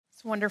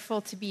It's wonderful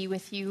to be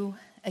with you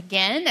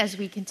again as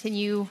we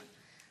continue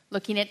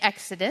looking at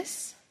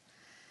Exodus.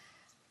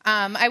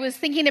 I was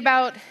thinking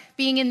about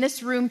being in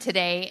this room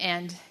today,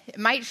 and it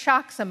might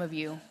shock some of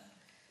you,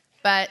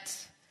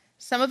 but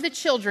some of the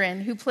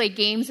children who play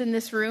games in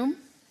this room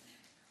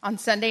on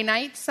Sunday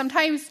nights,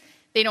 sometimes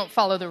they don't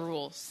follow the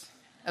rules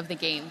of the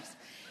games.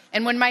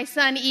 And when my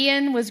son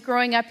Ian was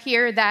growing up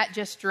here, that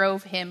just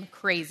drove him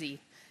crazy.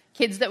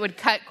 Kids that would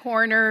cut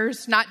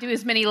corners, not do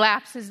as many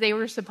laps as they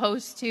were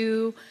supposed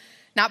to,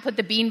 not put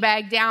the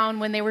beanbag down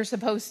when they were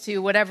supposed to,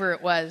 whatever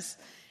it was,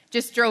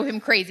 just drove him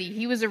crazy.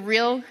 He was a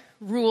real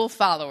rule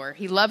follower.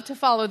 He loved to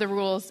follow the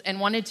rules and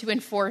wanted to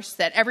enforce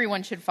that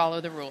everyone should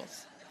follow the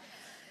rules.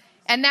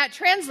 And that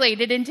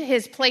translated into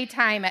his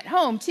playtime at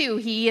home, too.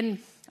 He and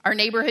our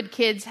neighborhood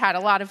kids had a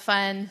lot of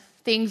fun,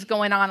 things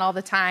going on all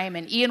the time,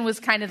 and Ian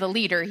was kind of the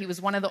leader. He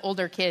was one of the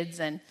older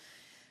kids, and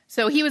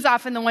so he was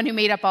often the one who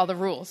made up all the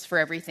rules for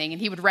everything, and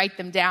he would write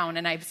them down,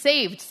 and I've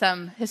saved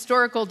some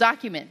historical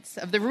documents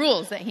of the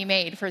rules that he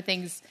made for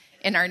things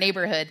in our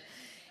neighborhood.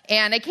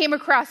 And I came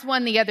across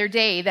one the other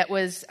day that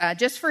was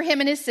just for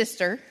him and his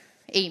sister,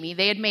 Amy.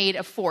 They had made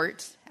a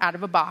fort out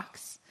of a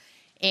box,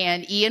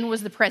 and Ian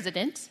was the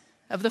president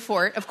of the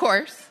fort, of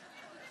course.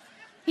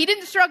 He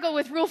didn't struggle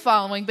with rule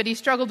following, but he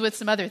struggled with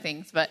some other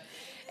things.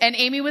 And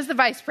Amy was the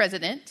vice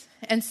president,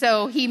 and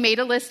so he made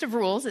a list of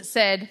rules. It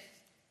said,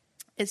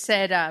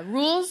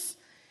 rules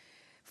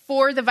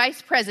for the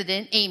vice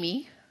president,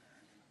 Amy,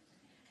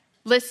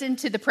 listen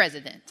to the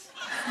president.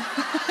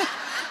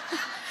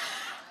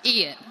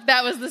 Ian,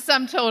 that was the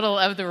sum total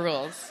of the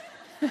rules.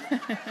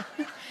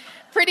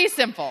 Pretty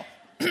simple.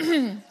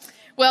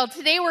 Well,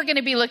 today we're going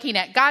to be looking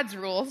at God's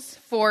rules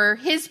for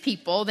his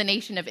people, the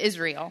nation of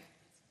Israel.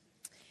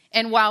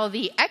 And while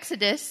the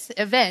Exodus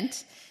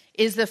event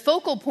is the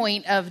focal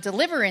point of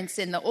deliverance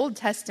in the Old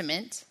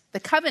Testament, the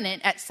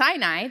covenant at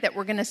Sinai that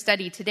we're going to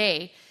study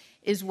today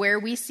is where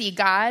we see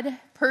God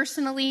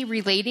personally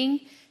relating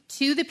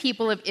to the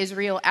people of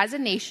Israel as a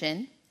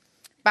nation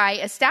by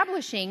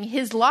establishing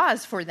his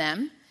laws for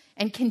them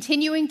and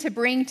continuing to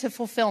bring to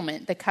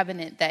fulfillment the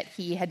covenant that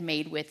he had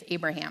made with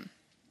Abraham.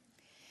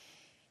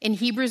 In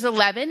Hebrews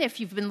 11,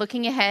 if you've been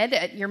looking ahead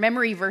at your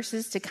memory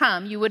verses to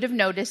come, you would have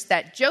noticed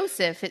that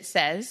Joseph, it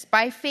says,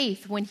 by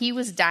faith, when he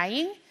was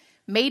dying,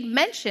 made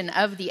mention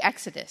of the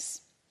Exodus.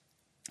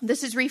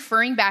 This is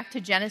referring back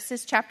to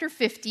Genesis chapter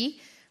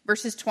 50,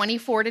 verses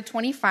 24 to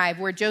 25,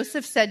 where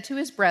Joseph said to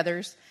his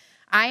brothers,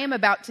 I am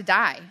about to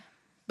die,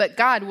 but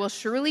God will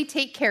surely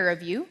take care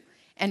of you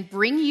and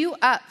bring you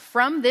up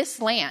from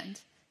this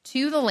land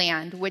to the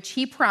land which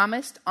he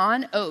promised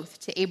on oath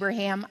to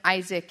Abraham,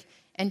 Isaac,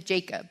 and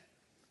Jacob.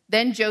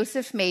 Then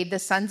Joseph made the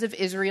sons of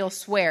Israel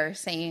swear,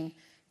 saying,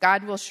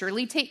 God will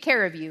surely take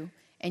care of you,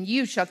 and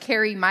you shall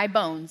carry my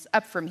bones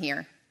up from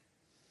here.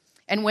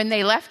 And when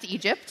they left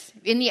Egypt,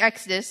 in the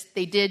Exodus,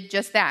 they did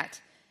just that,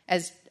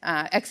 as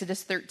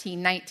Exodus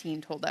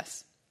 13:19 told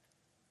us.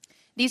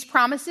 These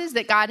promises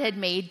that God had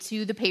made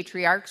to the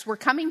patriarchs were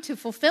coming to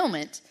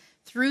fulfillment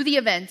through the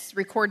events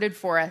recorded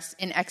for us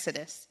in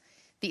Exodus.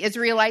 The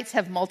Israelites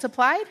have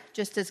multiplied,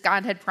 just as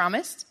God had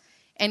promised,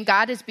 and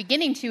God is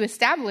beginning to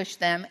establish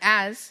them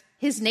as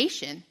his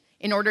nation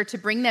in order to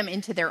bring them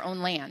into their own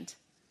land.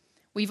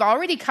 We've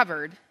already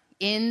covered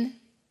in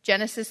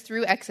Genesis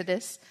through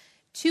Exodus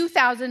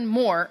 2,000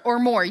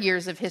 more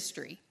years of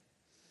history.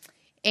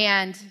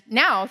 And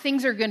now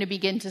things are going to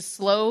begin to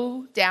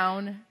slow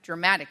down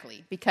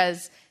dramatically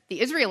because the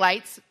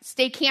Israelites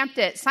stay camped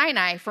at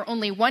Sinai for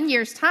only 1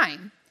 year's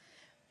time.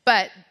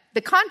 But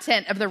the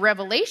content of the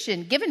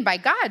revelation given by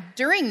God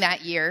during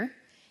that year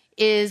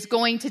is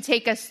going to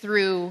take us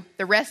through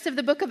the rest of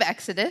the book of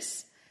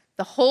Exodus,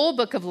 the whole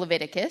book of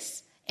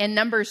Leviticus, and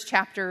Numbers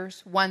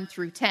chapters 1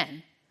 through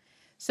 10.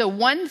 So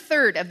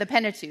 1/3 of the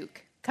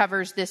Pentateuch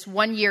covers this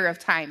 1 year of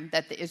time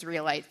that the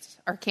Israelites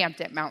are camped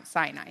at Mount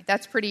Sinai.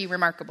 That's pretty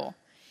remarkable.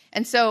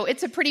 And so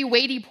it's a pretty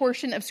weighty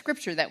portion of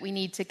Scripture that we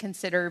need to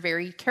consider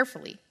very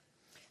carefully.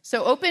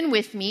 So open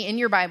with me in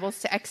your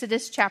Bibles to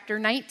Exodus chapter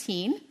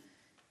 19,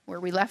 where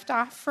we left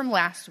off from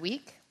last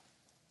week.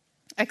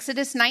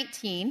 Exodus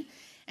 19.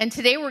 And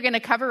today we're going to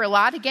cover a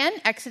lot again,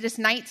 Exodus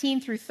 19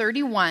 through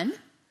 31.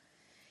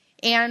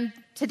 And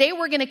today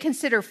we're going to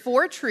consider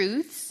 4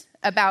 truths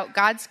about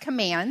God's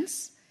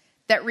commands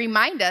that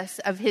remind us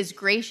of his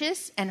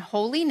gracious and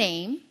holy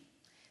name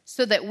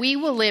so that we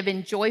will live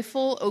in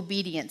joyful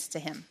obedience to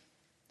him.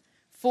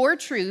 4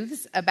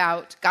 truths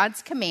about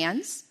God's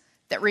commands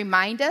that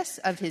remind us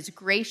of his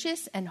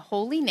gracious and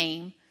holy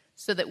name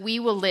so that we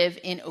will live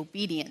in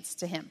obedience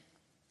to him.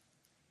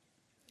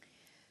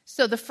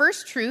 So the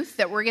first truth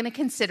that we're going to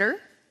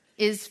consider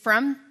is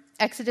from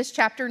Exodus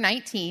chapter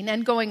 19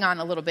 and going on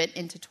a little bit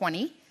into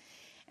 20.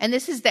 And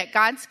this is that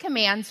God's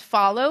commands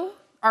follow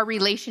our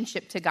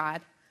relationship to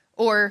God.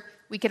 Or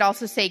we could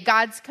also say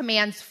God's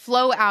commands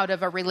flow out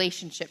of a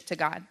relationship to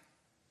God.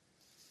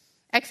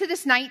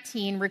 Exodus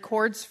 19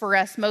 records for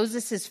us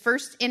Moses'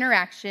 first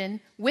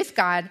interaction with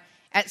God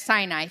at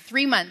Sinai,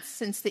 3 months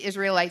since the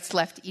Israelites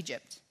left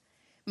Egypt.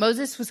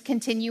 Moses was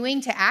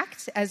continuing to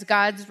act as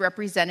God's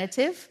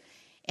representative.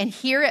 And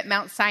here at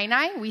Mount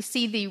Sinai, we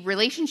see the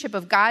relationship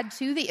of God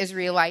to the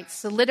Israelites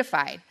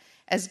solidified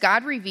as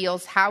God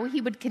reveals how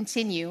he would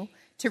continue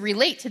to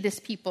relate to this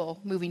people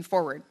moving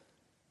forward.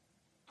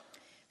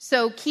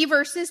 So key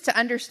verses to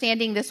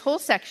understanding this whole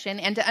section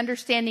and to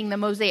understanding the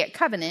Mosaic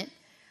covenant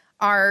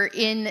are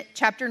in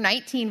chapter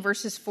 19,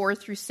 verses 4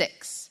 through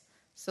 6.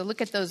 So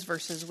look at those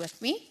verses with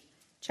me.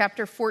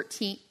 Chapter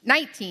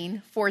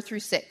 19, 4 through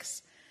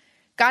 6.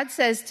 God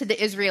says to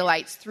the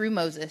Israelites through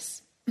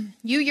Moses,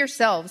 "You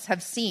yourselves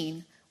have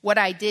seen what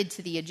I did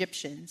to the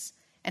Egyptians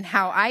and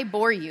how I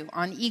bore you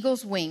on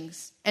eagle's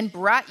wings and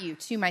brought you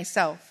to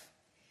myself.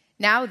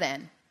 Now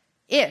then,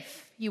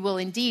 if you will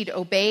indeed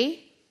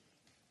obey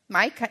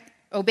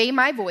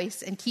my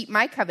voice and keep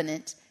my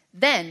covenant,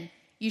 then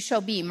you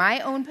shall be my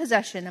own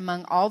possession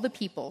among all the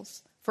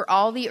peoples, for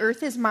all the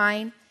earth is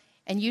mine,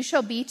 and you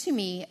shall be to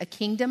me a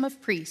kingdom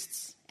of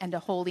priests and a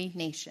holy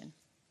nation."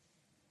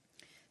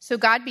 So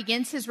God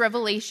begins his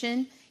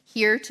revelation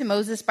here to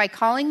Moses by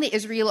calling the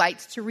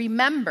Israelites to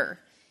remember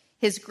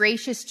his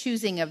gracious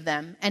choosing of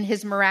them and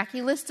his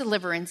miraculous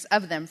deliverance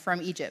of them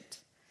from Egypt.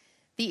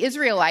 The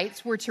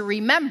Israelites were to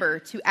remember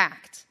to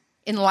act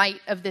in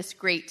light of this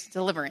great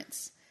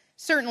deliverance.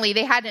 Certainly,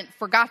 they hadn't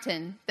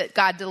forgotten that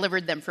God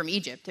delivered them from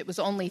Egypt. It was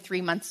only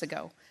 3 months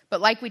ago.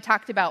 But like we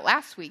talked about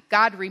last week,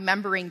 God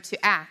remembering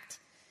to act,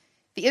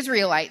 the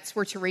Israelites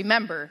were to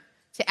remember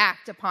to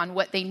act upon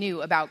what they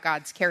knew about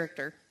God's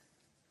character.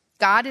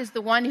 God is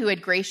the one who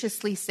had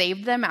graciously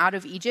saved them out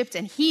of Egypt,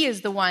 and he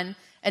is the one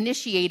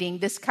initiating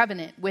this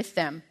covenant with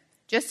them,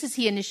 just as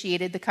he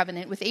initiated the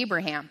covenant with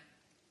Abraham.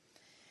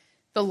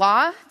 The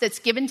law that's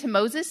given to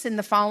Moses in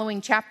the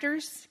following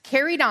chapters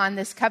carried on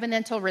this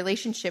covenantal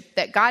relationship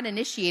that God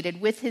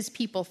initiated with his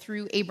people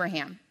through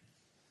Abraham.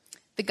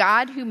 The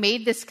God who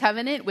made this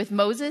covenant with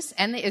Moses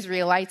and the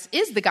Israelites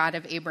is the God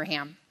of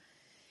Abraham.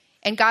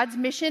 And God's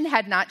mission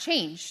had not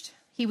changed.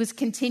 He was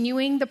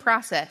continuing the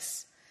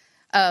process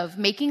of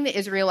making the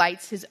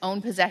Israelites his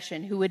own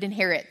possession, who would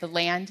inherit the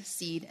land,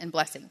 seed, and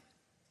blessing.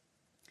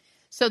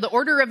 So the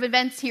order of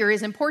events here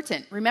is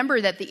important.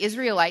 Remember that the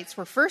Israelites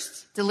were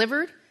first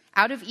delivered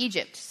out of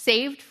Egypt,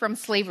 saved from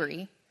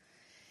slavery,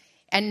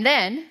 and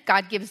then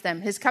God gives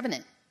them his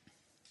covenant.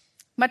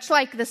 Much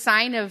like the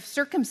sign of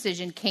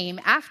circumcision came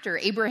after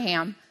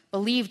Abraham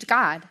believed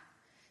God,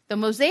 the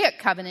Mosaic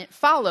covenant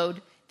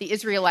followed the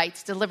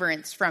Israelites'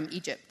 deliverance from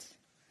Egypt.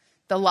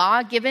 The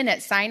law given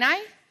at Sinai,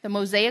 the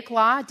Mosaic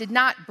law, did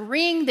not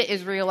bring the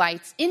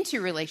Israelites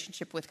into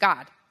relationship with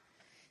God.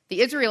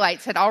 The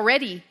Israelites had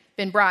already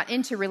been brought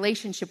into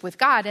relationship with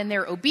God, and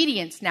their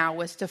obedience now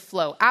was to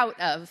flow out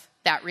of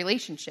that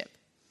relationship.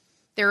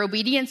 Their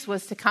obedience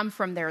was to come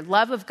from their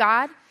love of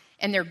God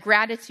and their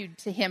gratitude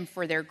to him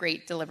for their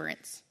great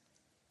deliverance.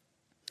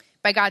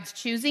 By God's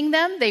choosing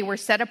them, they were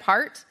set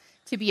apart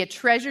to be a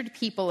treasured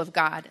people of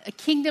God, a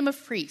kingdom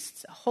of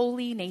priests, a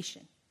holy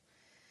nation.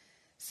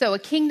 So a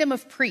kingdom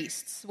of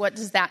priests, what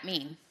does that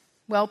mean?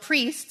 Well,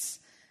 priests,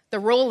 the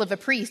role of a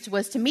priest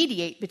was to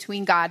mediate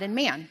between God and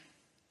man,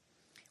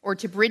 or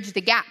to bridge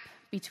the gap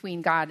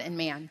between God and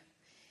man.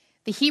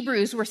 The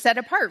Hebrews were set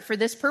apart for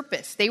this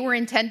purpose. They were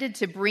intended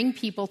to bring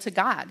people to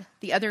God,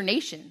 the other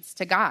nations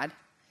to God.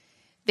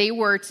 They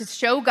were to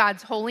show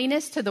God's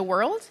holiness to the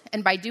world,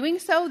 and by doing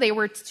so, they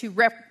were to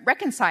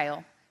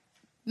reconcile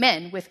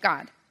men with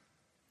God.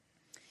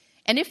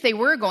 And if they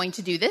were going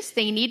to do this,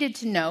 they needed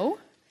to know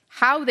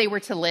how they were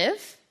to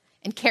live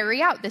and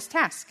carry out this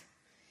task.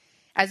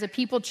 As a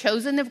people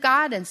chosen of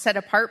God and set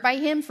apart by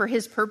him for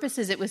his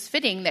purposes, it was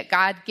fitting that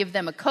God give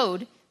them a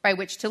code by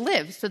which to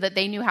live so that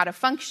they knew how to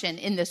function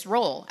in this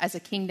role as a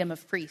kingdom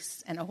of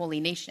priests and a holy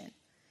nation.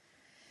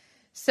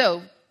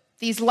 So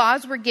these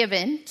laws were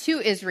given to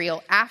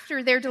Israel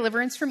after their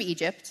deliverance from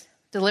Egypt.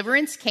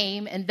 Deliverance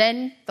came and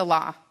then the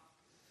law.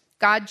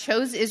 God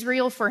chose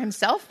Israel for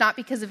himself, not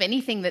because of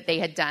anything that they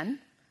had done,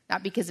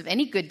 not because of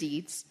any good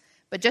deeds,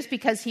 but just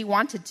because he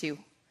wanted to.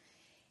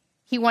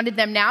 He wanted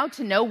them now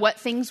to know what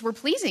things were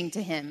pleasing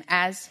to him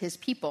as his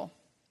people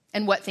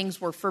and what things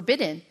were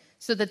forbidden,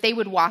 so that they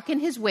would walk in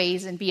his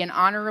ways and be an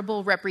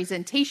honorable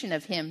representation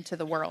of him to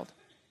the world.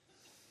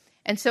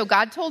 And so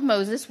God told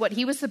Moses what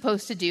he was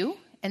supposed to do,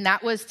 and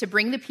that was to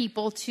bring the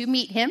people to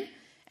meet him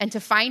and to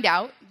find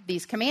out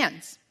these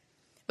commands.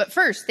 But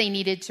first, they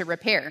needed to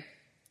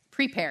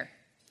prepare.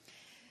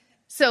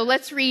 So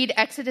let's read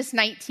Exodus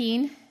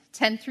 19,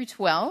 10 through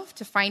 12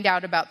 to find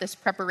out about this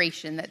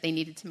preparation that they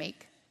needed to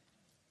make.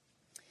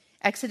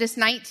 Exodus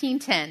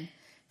 19:10.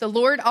 The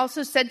Lord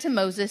also said to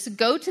Moses,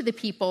 "Go to the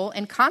people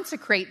and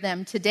consecrate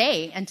them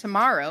today and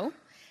tomorrow,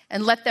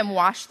 and let them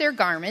wash their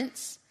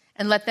garments,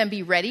 and let them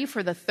be ready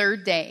for the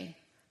third day.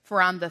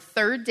 For on the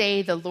third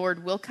day the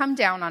Lord will come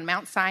down on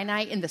Mount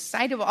Sinai in the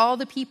sight of all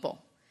the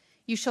people.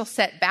 You shall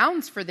set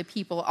bounds for the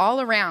people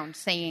all around,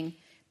 saying,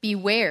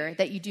 'Beware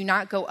that you do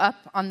not go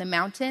up on the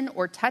mountain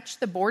or touch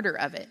the border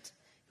of it.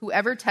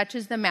 Whoever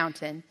touches the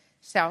mountain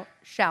shall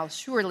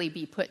surely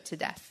be put to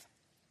death.'"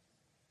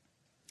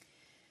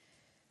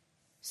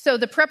 So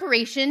the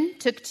preparation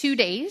took 2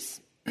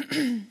 days.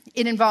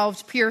 It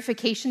involved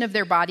purification of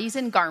their bodies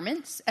and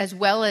garments, as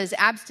well as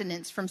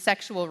abstinence from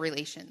sexual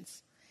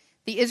relations.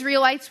 The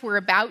Israelites were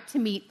about to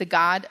meet the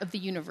God of the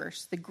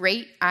universe, the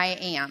great I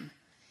Am.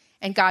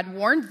 And God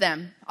warned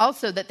them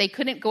also that they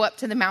couldn't go up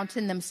to the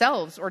mountain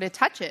themselves or to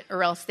touch it,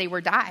 or else they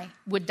would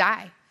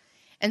die.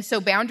 And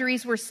so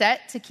boundaries were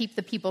set to keep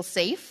the people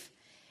safe,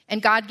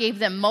 and God gave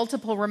them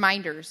multiple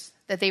reminders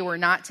that they were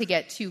not to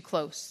get too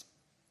close.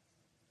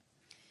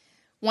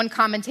 One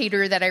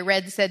commentator that I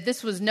read said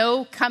this was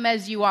no come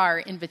as you are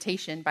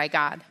invitation by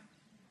God.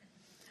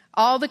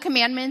 All the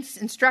commandments,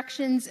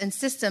 instructions, and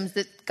systems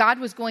that God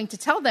was going to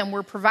tell them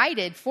were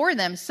provided for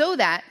them so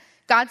that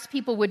God's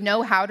people would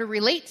know how to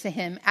relate to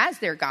him as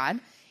their God.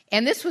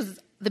 And this was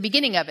the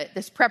beginning of it,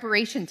 this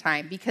preparation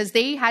time, because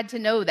they had to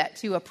know that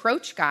to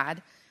approach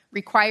God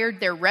required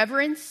their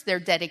reverence, their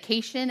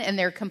dedication, and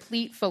their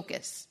complete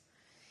focus.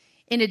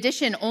 In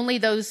addition, only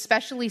those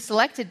specially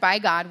selected by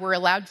God were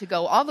allowed to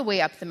go all the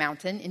way up the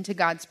mountain into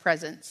God's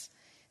presence.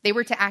 They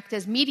were to act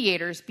as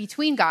mediators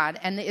between God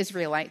and the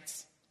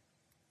Israelites.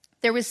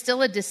 There was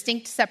still a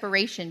distinct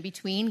separation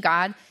between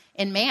God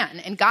and man,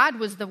 and God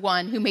was the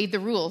one who made the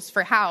rules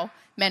for how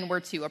men were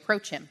to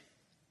approach him.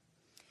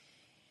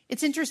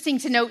 It's interesting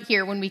to note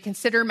here when we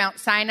consider Mount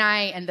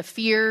Sinai and the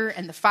fear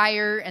and the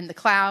fire and the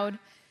cloud,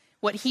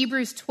 what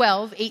Hebrews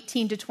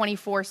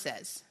 12:18-24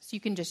 says. So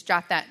you can just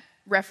jot that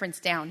reference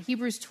down.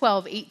 Hebrews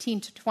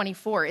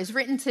 12:18-24 is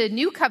written to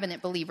new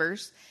covenant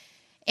believers,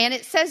 and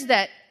it says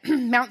that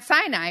Mount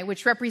Sinai,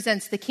 which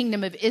represents the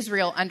kingdom of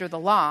Israel under the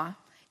law,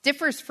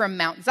 differs from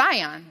Mount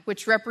Zion,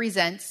 which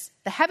represents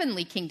the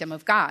heavenly kingdom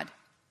of God.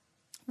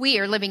 We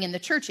are living in the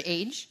church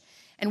age,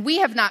 and we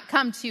have not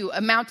come to a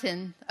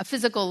mountain, a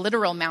physical,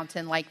 literal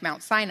mountain like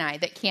Mount Sinai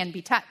that can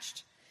be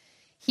touched.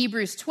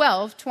 Hebrews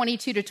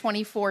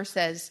 12:22-24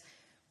 says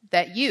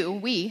that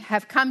we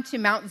have come to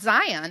Mount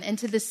Zion and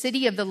to the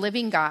city of the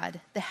living God,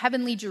 the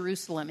heavenly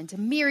Jerusalem, and to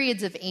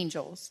myriads of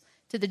angels,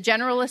 to the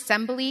general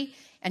assembly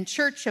and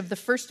church of the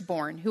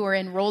firstborn who are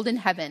enrolled in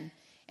heaven,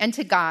 and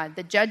to God,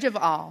 the judge of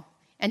all,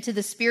 and to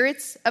the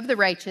spirits of the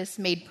righteous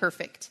made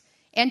perfect,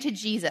 and to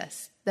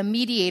Jesus, the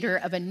mediator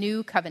of a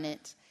new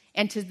covenant,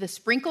 and to the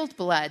sprinkled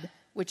blood,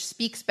 which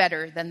speaks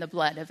better than the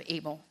blood of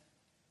Abel.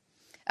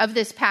 Of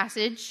this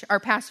passage, our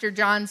pastor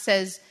John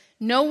says,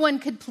 no one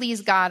could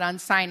please God on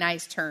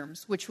Sinai's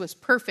terms, which was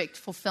perfect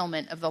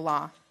fulfillment of the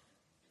law.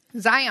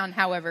 Zion,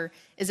 however,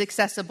 is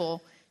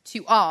accessible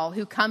to all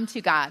who come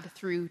to God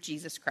through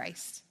Jesus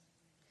Christ.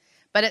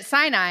 But at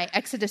Sinai,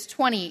 Exodus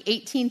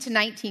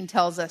 20:18-19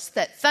 tells us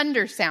that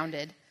thunder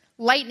sounded,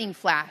 lightning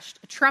flashed,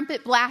 a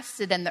trumpet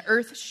blasted, and the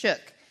earth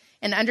shook.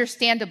 And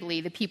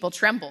understandably, the people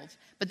trembled.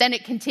 But then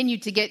it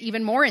continued to get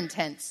even more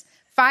intense.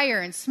 Fire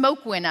and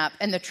smoke went up,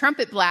 and the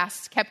trumpet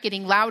blasts kept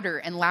getting louder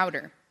and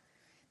louder.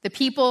 The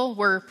people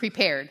were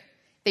prepared.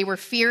 They were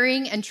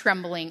fearing and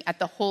trembling at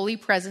the holy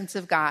presence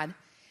of God.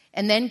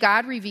 And then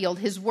God revealed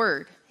his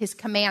word, his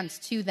commands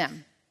to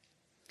them.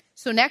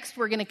 So next,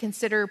 we're going to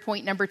consider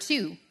point number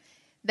 2,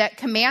 that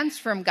commands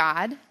from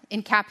God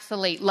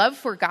encapsulate love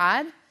for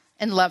God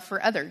and love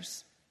for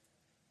others.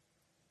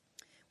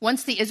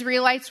 Once the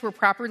Israelites were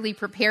properly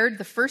prepared,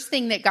 the first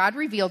thing that God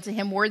revealed to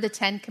him were the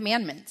 10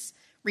 commandments,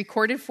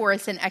 recorded for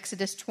us in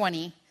Exodus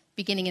 20,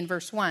 beginning in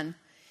verse 1.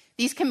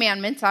 These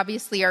commandments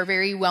obviously are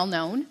very well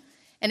known,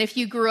 and if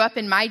you grew up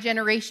in my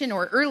generation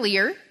or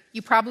earlier,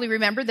 you probably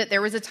remember that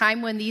there was a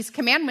time when these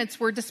commandments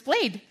were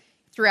displayed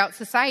throughout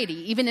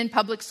society, even in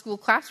public school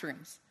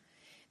classrooms.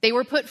 They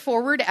were put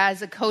forward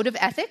as a code of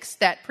ethics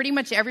that pretty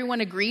much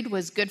everyone agreed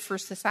was good for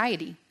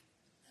society.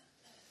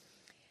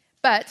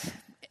 But,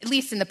 at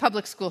least in the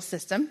public school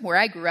system where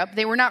I grew up,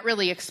 they were not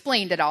really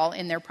explained at all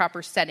in their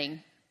proper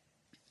setting.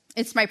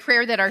 It's my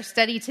prayer that our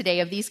study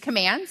today of these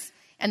commands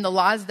and the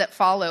laws that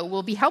follow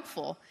will be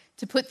helpful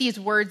to put these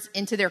words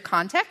into their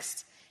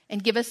context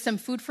and give us some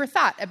food for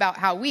thought about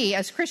how we,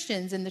 as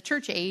Christians in the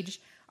church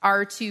age,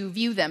 are to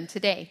view them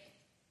today.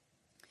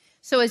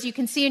 So as you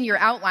can see in your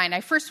outline,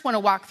 I first want to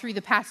walk through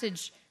the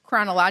passage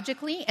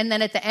chronologically, and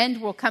then at the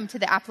end we'll come to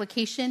the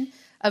application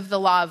of the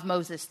law of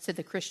Moses to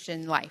the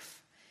Christian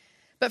life.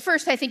 But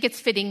first, I think it's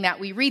fitting that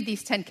we read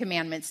these 10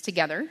 commandments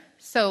together.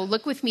 So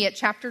look with me at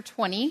chapter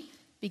 20,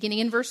 beginning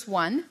in verse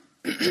 1.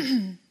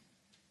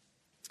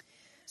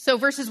 So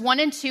verses 1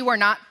 and 2 are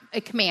not a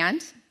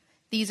command.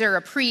 These are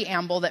a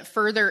preamble that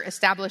further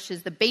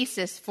establishes the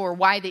basis for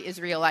why the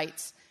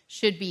Israelites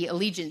should be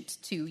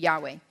allegiant to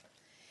Yahweh.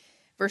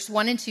 Verse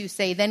 1 and 2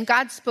 say, Then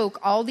God spoke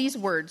all these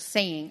words,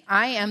 saying,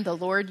 I am the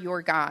Lord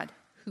your God,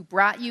 who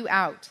brought you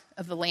out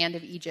of the land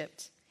of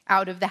Egypt,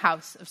 out of the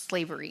house of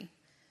slavery.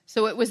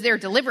 So it was their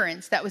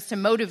deliverance that was to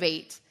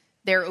motivate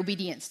their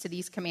obedience to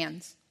these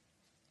commands.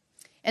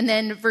 And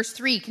then verse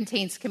 3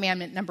 contains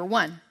commandment number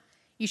 1.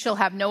 You shall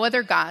have no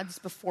other gods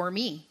before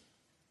me.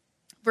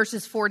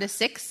 Verses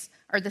 4-6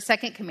 are the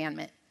second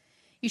commandment.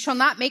 You shall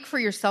not make for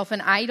yourself an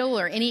idol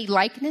or any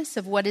likeness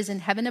of what is in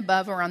heaven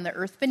above or on the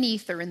earth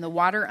beneath or in the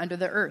water under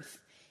the earth.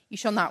 You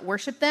shall not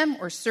worship them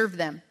or serve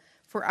them.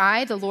 For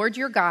I, the Lord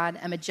your God,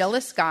 am a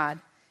jealous God,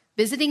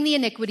 visiting the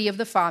iniquity of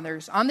the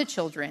fathers on the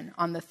children,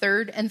 on the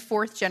third and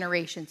fourth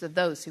generations of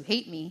those who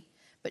hate me,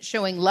 but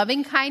showing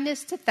loving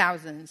kindness to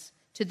thousands,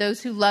 to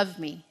those who love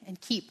me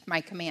and keep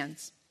my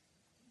commands.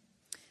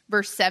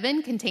 Verse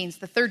 7 contains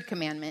the third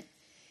commandment.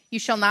 You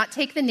shall not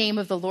take the name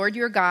of the Lord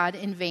your God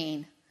in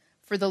vain,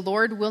 for the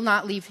Lord will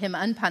not leave him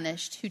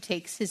unpunished who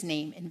takes his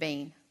name in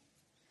vain.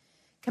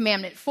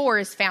 Commandment 4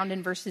 is found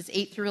in verses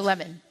 8 through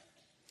 11.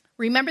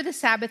 Remember the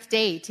Sabbath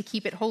day to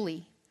keep it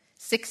holy.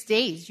 6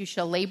 days you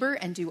shall labor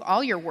and do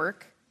all your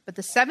work, but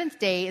the seventh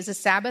day is a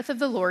Sabbath of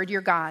the Lord your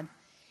God.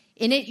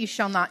 In it you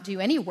shall not do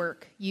any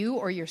work, you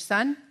or your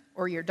son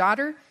or your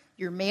daughter,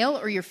 your male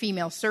or your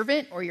female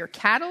servant, or your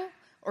cattle,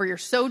 or your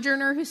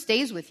sojourner who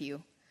stays with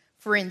you.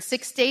 For in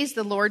 6 days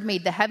the Lord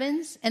made the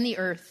heavens and the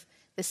earth,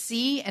 the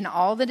sea and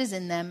all that is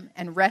in them,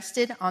 and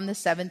rested on the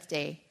seventh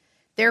day.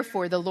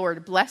 Therefore the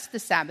Lord blessed the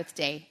Sabbath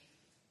day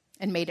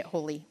and made it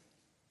holy.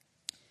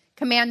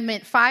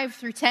 Commandment 5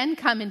 through 10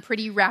 come in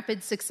pretty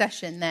rapid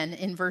succession then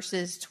in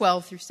verses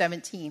 12 through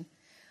 17.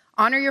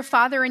 Honor your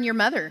father and your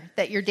mother,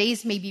 that your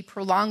days may be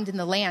prolonged in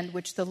the land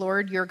which the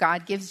Lord your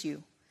God gives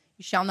you.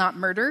 You shall not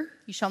murder,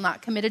 you shall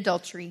not commit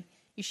adultery,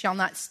 you shall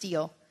not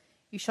steal,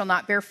 you shall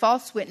not bear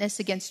false witness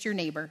against your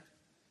neighbor.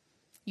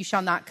 You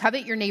shall not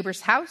covet your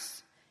neighbor's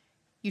house,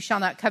 you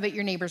shall not covet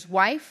your neighbor's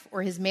wife,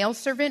 or his male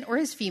servant, or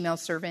his female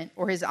servant,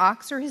 or his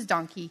ox, or his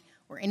donkey,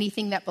 or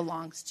anything that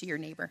belongs to your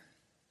neighbor.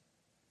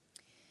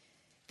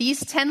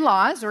 These 10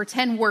 laws, or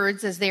 10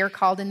 words as they are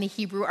called in the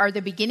Hebrew, are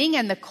the beginning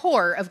and the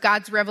core of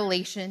God's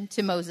revelation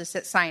to Moses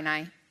at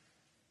Sinai.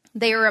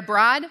 They are a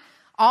broad,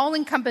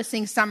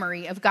 all-encompassing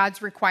summary of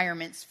God's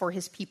requirements for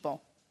his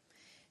people.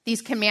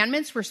 These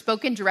commandments were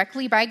spoken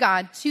directly by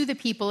God to the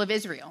people of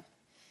Israel.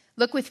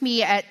 Look with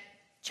me at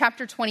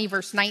chapter 20,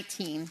 verse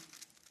 19.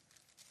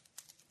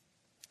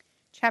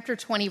 Chapter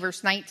 20,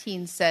 verse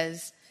 19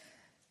 says,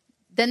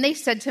 Then they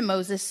said to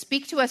Moses,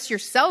 Speak to us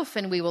yourself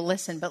and we will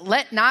listen, but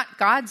let not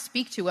God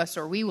speak to us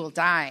or we will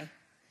die.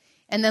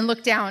 And then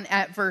look down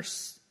at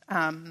verse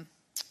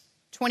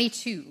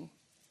 22.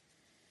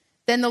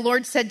 Then the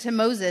Lord said to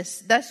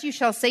Moses, Thus you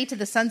shall say to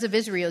the sons of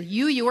Israel,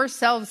 You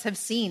yourselves have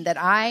seen that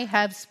I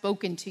have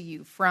spoken to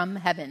you from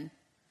heaven.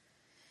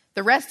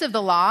 The rest of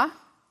the law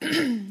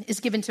is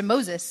given to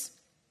Moses,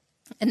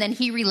 and then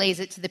he relays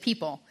it to the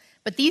people.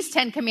 But these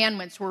 10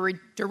 commandments were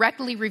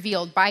directly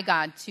revealed by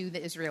God to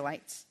the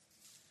Israelites.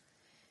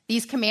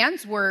 These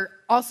commands were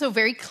also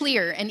very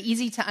clear and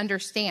easy to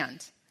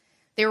understand.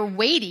 They were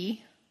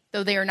weighty,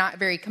 though they are not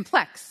very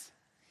complex.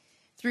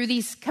 Through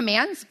these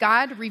commands,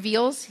 God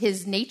reveals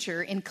his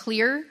nature in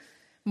clear,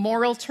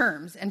 moral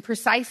terms and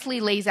precisely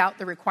lays out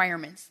the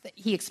requirements that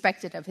he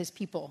expected of his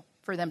people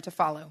for them to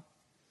follow.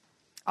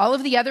 All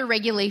of the other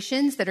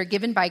regulations that are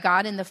given by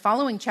God in the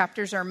following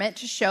chapters are meant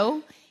to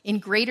show in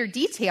greater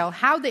detail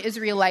how the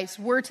Israelites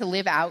were to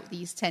live out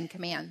these 10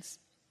 commands.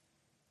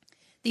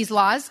 These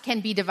laws can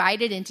be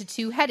divided into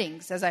 2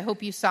 headings, as I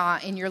hope you saw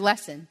in your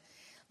lesson: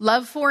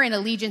 love for and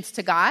allegiance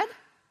to God,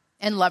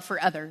 and love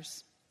for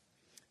others.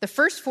 The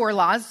first 4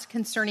 laws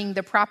concerning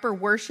the proper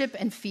worship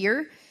and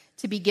fear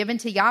to be given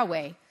to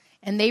Yahweh,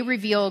 and they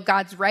reveal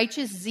God's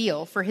righteous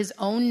zeal for his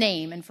own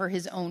name and for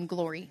his own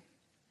glory.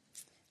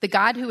 The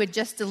God who had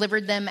just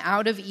delivered them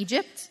out of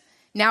Egypt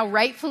now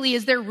rightfully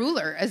is their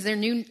ruler as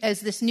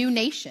this new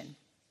nation.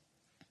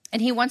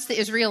 And he wants the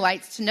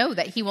Israelites to know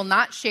that he will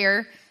not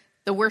share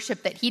the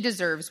worship that he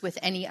deserves with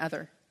any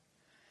other.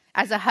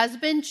 As a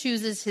husband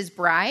chooses his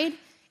bride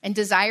and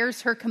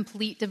desires her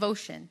complete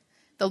devotion,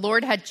 the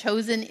Lord had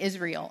chosen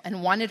Israel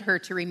and wanted her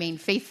to remain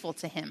faithful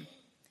to him.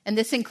 And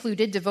this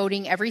included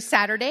devoting every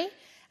Saturday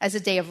as a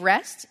day of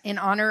rest in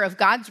honor of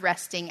God's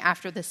resting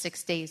after the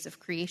 6 days of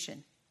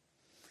creation.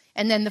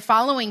 And then the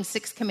following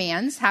 6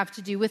 commands have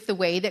to do with the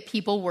way that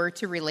people were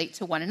to relate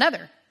to one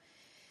another.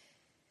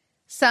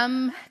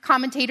 Some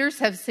commentators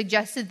have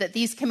suggested that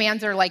these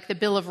commands are like the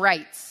Bill of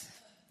Rights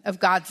of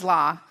God's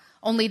law,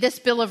 only this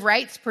Bill of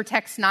Rights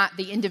protects not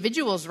the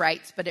individual's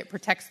rights, but it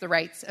protects the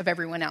rights of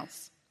everyone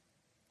else.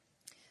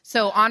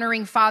 So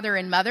honoring father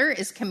and mother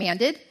is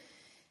commended,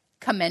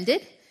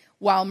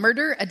 while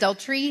murder,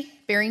 adultery,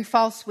 bearing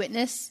false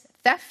witness,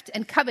 theft,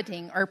 and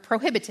coveting are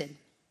prohibited.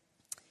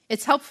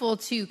 It's helpful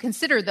to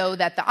consider, though,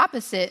 that the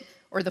opposite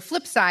or the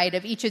flip side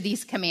of each of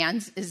these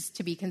commands is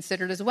to be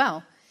considered as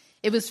well.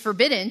 It was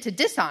forbidden to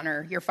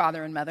dishonor your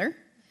father and mother,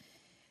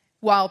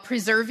 while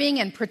preserving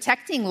and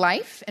protecting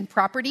life and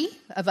property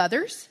of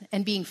others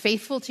and being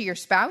faithful to your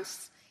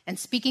spouse and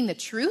speaking the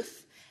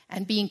truth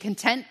and being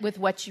content with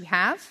what you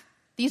have.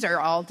 These are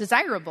all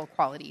desirable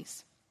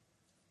qualities.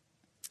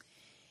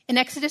 In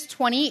Exodus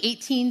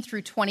 20:18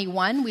 through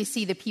 21, we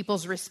see the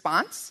people's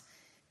response.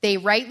 They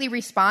rightly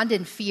respond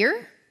in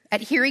fear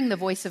at hearing the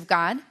voice of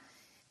God.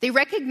 They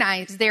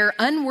recognize their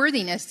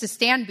unworthiness to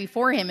stand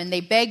before him, and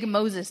they beg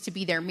Moses to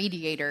be their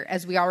mediator,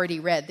 as we already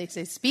read. They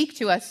say, speak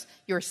to us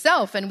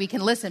yourself and we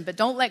can listen, but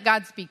don't let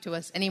God speak to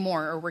us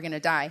anymore or we're going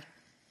to die.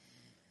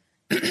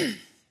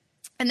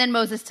 And then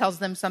Moses tells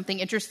them something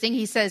interesting.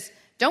 He says,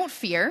 don't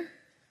fear.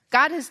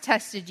 God has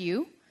tested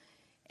you,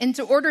 in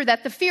order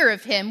that the fear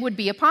of him would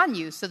be upon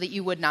you so that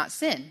you would not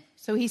sin.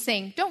 So he's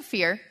saying, don't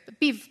fear, but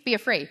be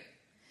afraid.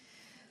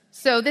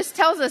 So this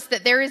tells us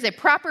that there is a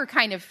proper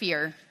kind of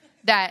fear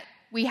that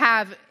we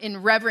have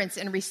in reverence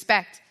and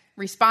respect,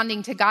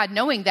 responding to God,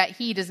 knowing that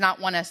he does not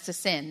want us to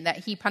sin,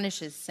 that he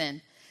punishes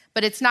sin.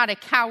 But it's not a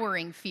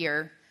cowering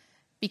fear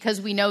because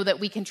we know that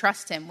we can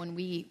trust him when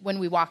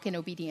we walk in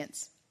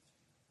obedience.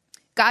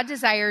 God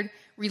desired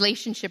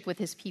relationship with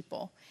his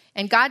people,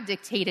 and God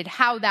dictated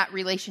how that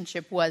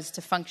relationship was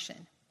to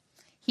function.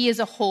 He is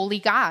a holy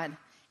God,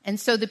 and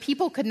so the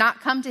people could not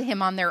come to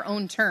him on their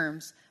own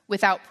terms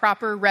without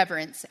proper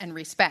reverence and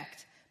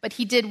respect, but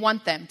he did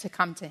want them to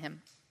come to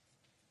him.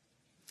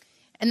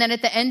 And then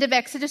at the end of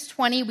Exodus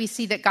 20, we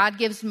see that God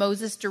gives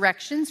Moses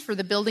directions for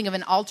the building of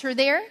an altar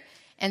there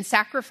and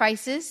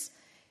sacrifices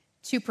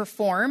to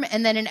perform.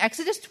 And then in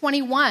Exodus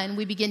 21,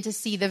 we begin to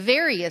see the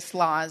various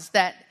laws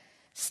that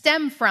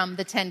stem from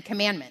the 10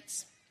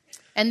 Commandments.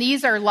 And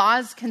these are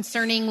laws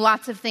concerning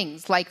lots of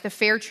things, like the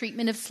fair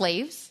treatment of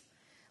slaves,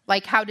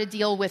 like how to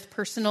deal with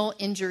personal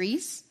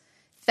injuries,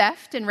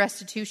 theft and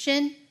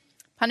restitution,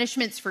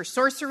 punishments for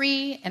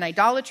sorcery and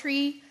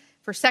idolatry,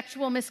 for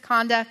sexual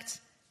misconduct,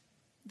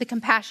 the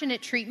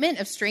compassionate treatment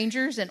of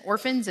strangers and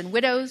orphans and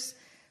widows,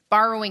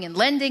 borrowing and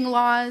lending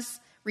laws,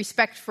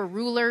 respect for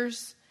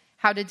rulers,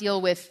 how to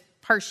deal with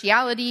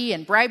partiality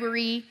and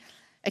bribery,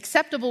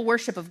 acceptable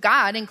worship of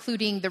God,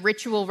 including the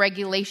ritual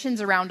regulations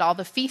around all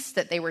the feasts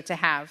that they were to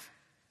have.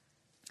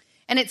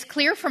 And it's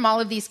clear from all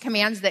of these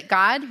commands that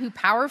God, who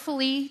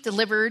powerfully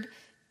delivered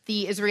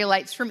the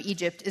Israelites from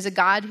Egypt, is a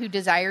God who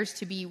desires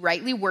to be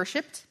rightly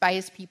worshiped by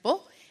his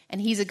people. And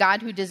he's a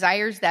God who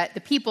desires that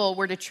the people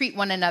were to treat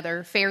one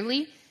another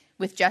fairly,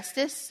 with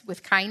justice,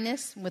 with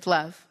kindness, and with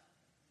love.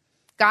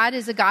 God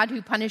is a God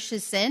who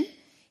punishes sin.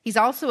 He's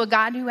also a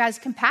God who has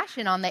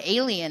compassion on the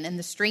alien and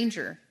the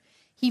stranger.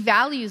 He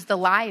values the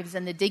lives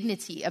and the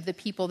dignity of the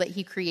people that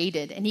he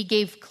created, and he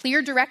gave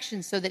clear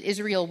directions so that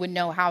Israel would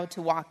know how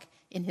to walk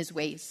in his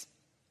ways.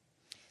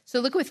 So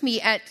look with me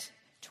at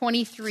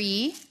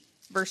 23,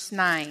 verse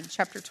 9,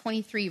 chapter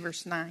 23,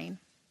 verse 9.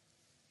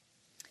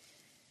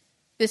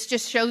 This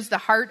just shows the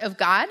heart of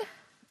God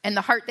and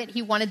the heart that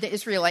he wanted the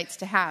Israelites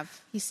to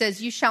have. He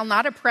says, "You shall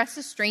not oppress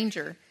a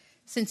stranger,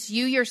 since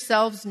you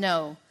yourselves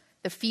know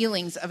the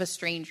feelings of a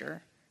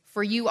stranger,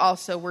 for you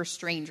also were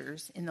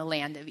strangers in the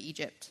land of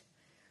Egypt."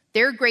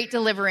 Their great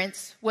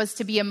deliverance was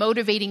to be a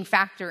motivating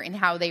factor in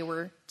how they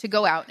were to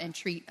go out and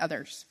treat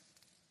others.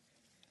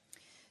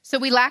 So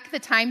we lack the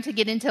time to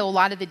get into a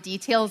lot of the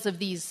details of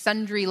these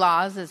sundry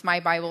laws, as my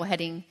Bible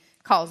heading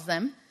calls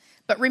them,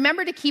 but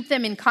remember to keep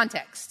them in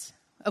context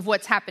of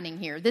what's happening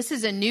here. This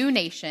is a new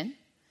nation.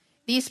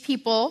 These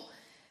people,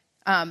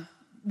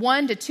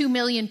 1 to 2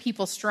 million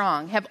people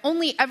strong, have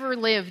only ever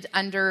lived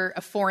under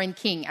a foreign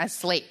king as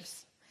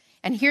slaves.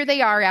 And here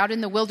they are out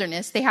in the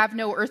wilderness. They have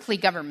no earthly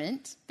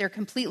government. They're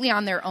completely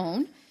on their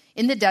own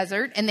in the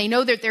desert, and they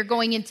know that they're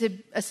going into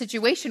a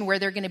situation where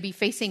they're going to be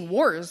facing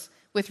wars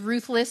with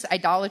ruthless,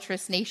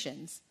 idolatrous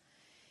nations.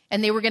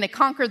 And they were going to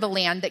conquer the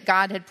land that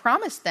God had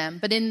promised them.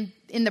 But in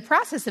the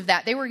process of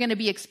that, they were going to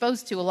be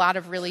exposed to a lot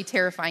of really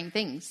terrifying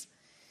things.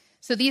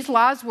 So these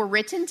laws were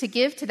written to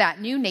give to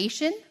that new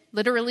nation,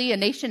 literally a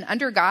nation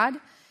under God,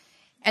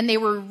 and they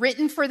were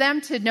written for them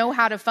to know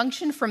how to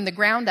function from the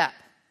ground up.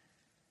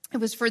 It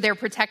was for their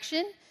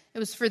protection. It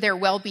was for their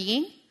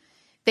well-being.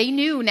 They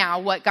knew now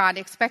what God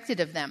expected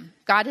of them.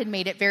 God had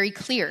made it very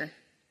clear.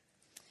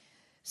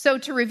 So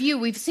to review,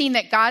 we've seen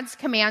that God's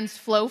commands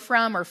flow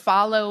from or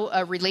follow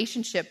a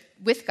relationship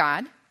with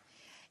God,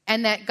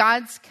 and that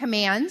God's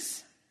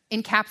commands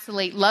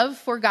encapsulate love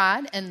for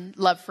God and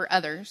love for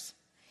others.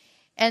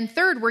 And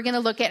third, we're going to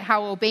look at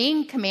how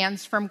obeying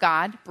commands from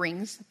God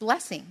brings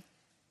blessing.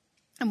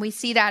 And we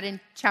see that in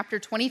chapter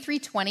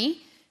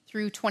 23:20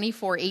 through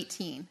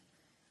 24:18.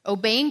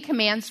 Obeying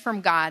commands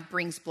from God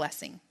brings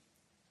blessing.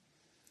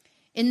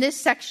 In this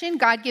section,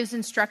 God gives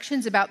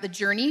instructions about the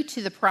journey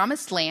to the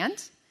promised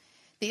land.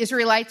 The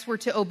Israelites were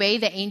to obey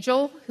the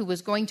angel who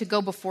was going to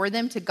go before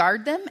them to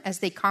guard them as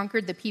they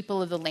conquered the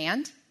people of the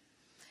land.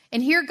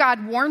 And here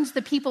God warns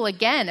the people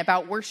again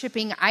about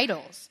worshiping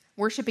idols,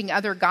 worshiping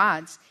other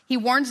gods. He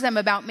warns them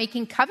about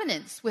making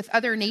covenants with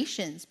other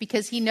nations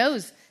because he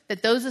knows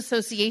that those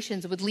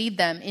associations would lead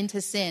them into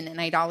sin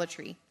and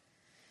idolatry.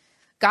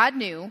 God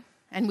knew,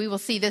 and we will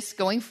see this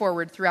going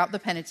forward throughout the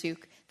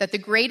Pentateuch, that the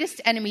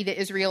greatest enemy the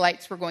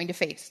Israelites were going to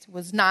face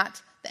was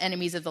not the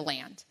enemies of the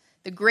land.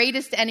 The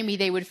greatest enemy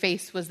they would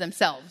face was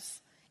themselves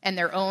and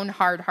their own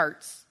hard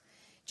hearts.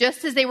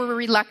 Just as they were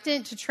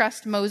reluctant to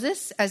trust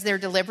Moses as their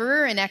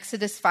deliverer in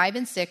Exodus 5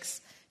 and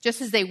 6,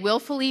 just as they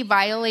willfully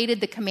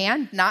violated the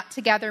command not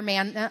to gather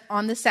manna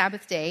on the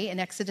Sabbath day in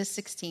Exodus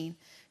 16,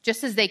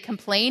 just as they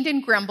complained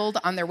and grumbled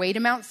on their way to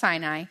Mount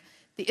Sinai,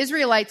 the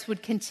Israelites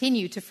would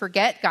continue to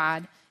forget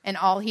God and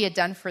all he had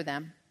done for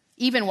them,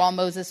 even while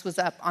Moses was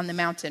up on the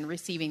mountain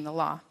receiving the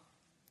law.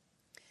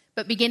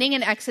 But beginning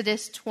in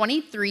Exodus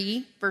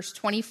 23, verse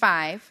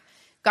 25,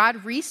 God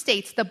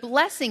restates the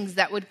blessings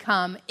that would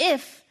come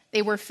if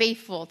they were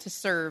faithful to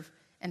serve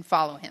and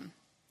follow him.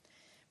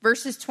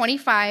 Verses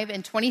 25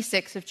 and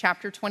 26 of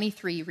chapter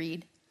 23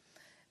 read,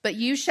 "But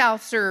you shall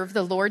serve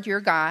the Lord your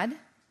God,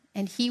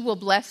 and he will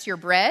bless your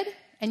bread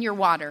and your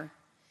water.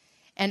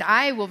 And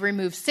I will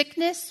remove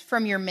sickness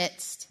from your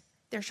midst.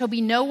 There shall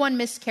be no one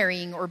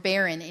miscarrying or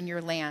barren in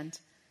your land.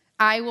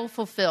 I will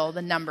fulfill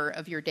the number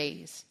of your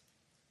days."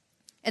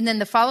 And then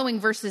the following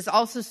verses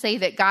also say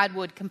that God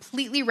would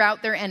completely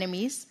rout their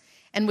enemies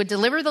and would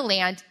deliver the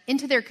land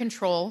into their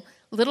control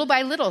little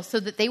by little so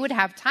that they would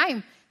have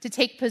time to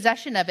take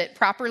possession of it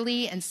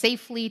properly and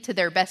safely to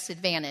their best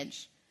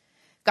advantage.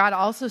 God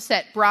also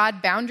set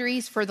broad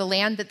boundaries for the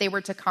land that they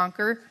were to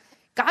conquer.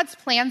 God's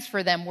plans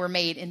for them were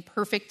made in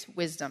perfect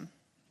wisdom.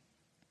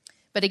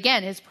 But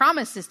again, his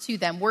promises to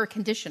them were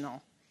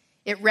conditional.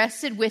 It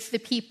rested with the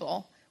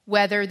people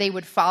whether they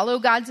would follow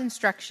God's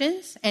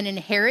instructions and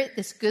inherit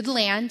this good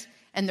land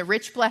and the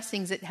rich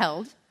blessings it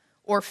held,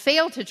 or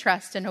fail to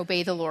trust and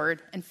obey the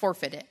Lord and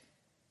forfeit it.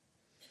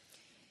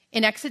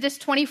 In Exodus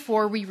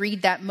 24, we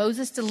read that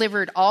Moses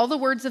delivered all the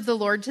words of the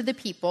Lord to the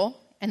people,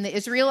 and the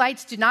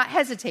Israelites do not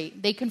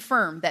hesitate. They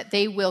confirm that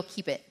they will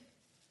keep it.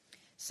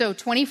 So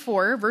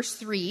 24, verse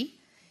 3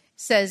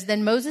 says,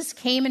 "Then Moses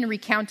came and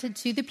recounted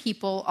to the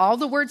people all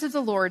the words of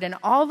the Lord and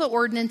all the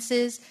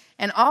ordinances,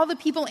 and all the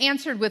people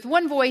answered with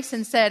one voice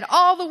and said,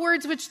 'All the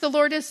words which the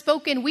Lord has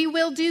spoken, we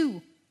will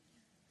do.'"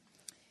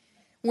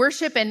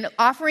 Worship and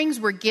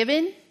offerings were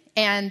given,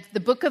 and the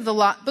book of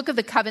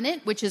the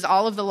covenant, which is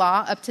all of the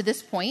law up to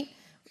this point,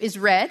 is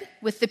read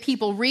with the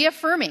people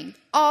reaffirming,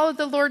 "All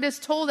the Lord has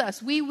told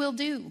us, we will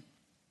do."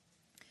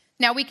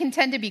 Now, we can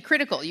tend to be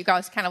critical. You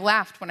guys kind of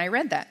laughed when I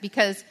read that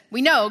because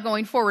we know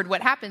going forward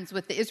what happens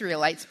with the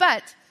Israelites,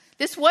 but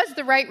this was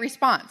the right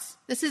response.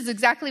 This is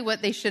exactly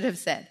what they should have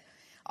said.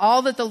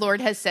 "All that the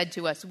Lord has said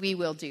to us, we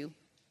will do."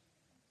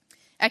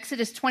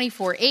 Exodus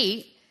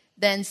 24:8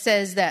 then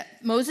says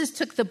that Moses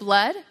took the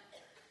blood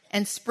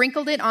and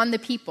sprinkled it on the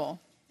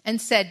people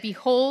and said,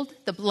 "Behold,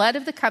 the blood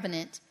of the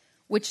covenant,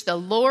 which the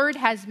Lord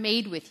has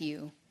made with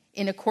you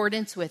in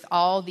accordance with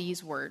all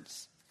these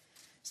words."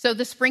 So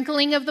the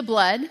sprinkling of the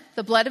blood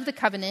of the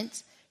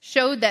covenant,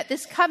 showed that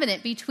this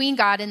covenant between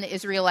God and the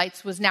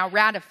Israelites was now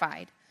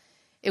ratified.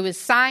 It was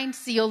signed,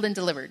 sealed, and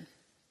delivered.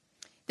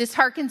 This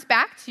harkens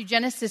back to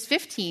Genesis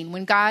 15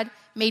 when God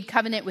made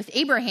covenant with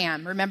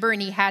Abraham. Remember,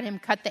 and he had him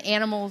cut the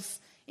animals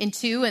in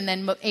two, and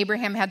then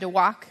Abraham had to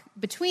walk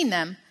between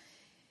them.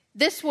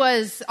 This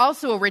was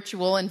also a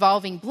ritual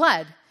involving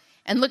blood.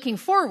 And looking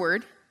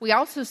forward, we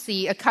also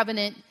see a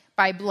covenant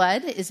by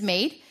blood is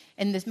made.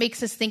 And this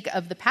makes us think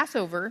of the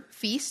Passover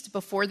feast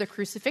before the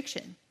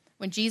crucifixion.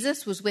 When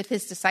Jesus was with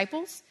his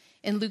disciples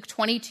in Luke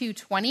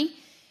 22:20,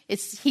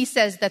 he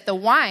says that the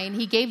wine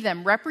he gave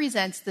them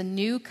represents the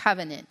new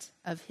covenant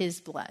of his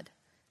blood.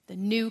 The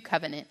new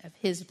covenant of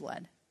his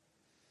blood.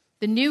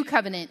 The new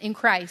covenant in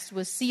Christ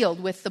was sealed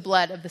with the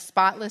blood of the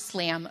spotless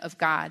Lamb of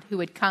God who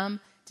had come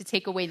to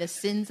take away the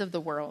sins of the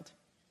world.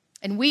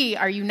 And we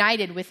are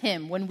united with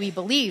him when we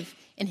believe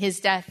in his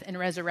death and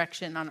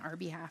resurrection on our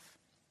behalf.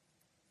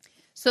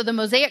 So the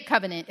Mosaic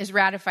covenant is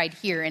ratified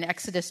here in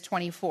Exodus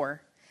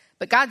 24.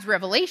 But God's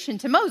revelation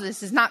to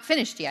Moses is not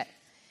finished yet.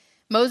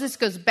 Moses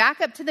goes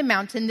back up to the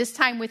mountain, this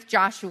time with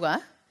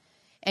Joshua,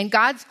 and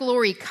God's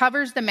glory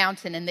covers the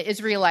mountain, and the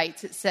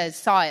Israelites, it says,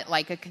 saw it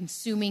like a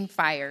consuming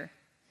fire.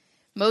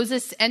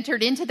 Moses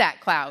entered into that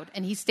cloud,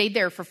 and he stayed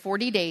there for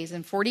 40 days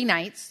and 40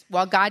 nights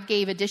while God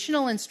gave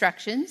additional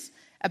instructions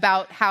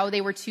about how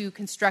they were to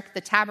construct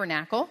the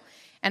tabernacle,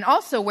 and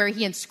also where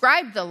he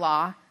inscribed the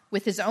law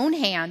with his own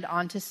hand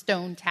onto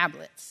stone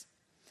tablets.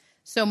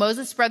 So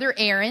Moses' brother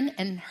Aaron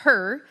and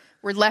Hur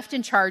were left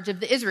in charge of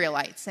the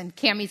Israelites, and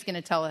Cammie's going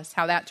to tell us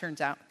how that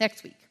turns out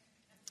next week.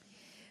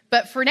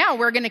 But for now,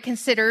 we're going to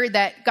consider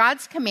that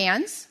God's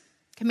commands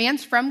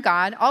from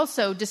God,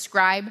 also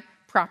describe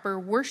proper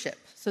worship.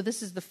 So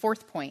this is the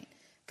fourth point.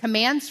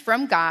 Commands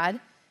from God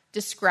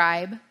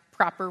describe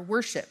proper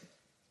worship.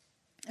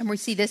 And we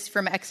see this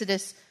from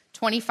Exodus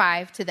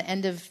 25 to the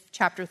end of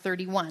chapter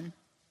 31.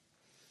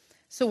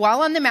 So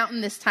while on the mountain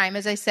this time,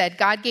 as I said,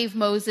 God gave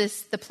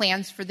Moses the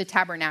plans for the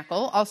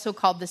tabernacle, also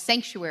called the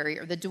sanctuary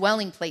or the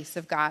dwelling place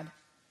of God.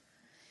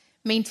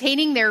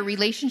 Maintaining their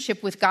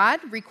relationship with God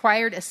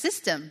required a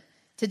system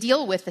to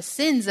deal with the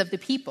sins of the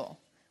people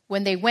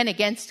when they went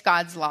against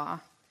God's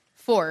law.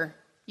 For,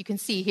 you can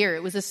see here,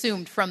 it was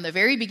assumed from the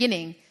very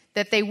beginning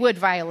that they would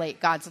violate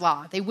God's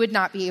law. They would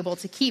not be able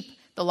to keep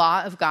the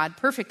law of God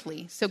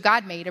perfectly. So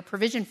God made a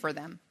provision for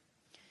them.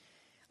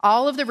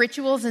 All of the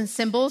rituals and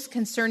symbols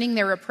concerning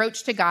their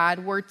approach to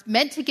God were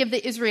meant to give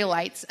the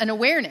Israelites an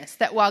awareness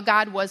that while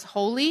God was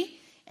holy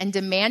and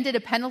demanded a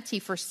penalty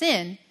for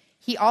sin,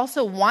 he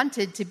also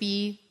wanted to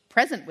be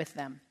present with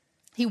them.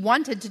 He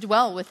wanted to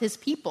dwell with his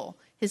people,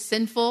 his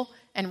sinful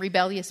and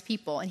rebellious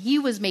people, and he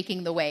was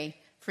making the way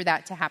for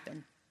that to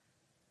happen.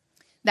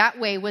 That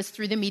way was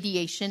through the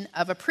mediation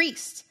of a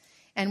priest.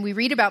 And we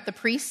read about the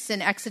priests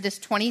in Exodus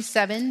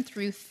 27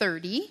 through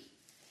 30.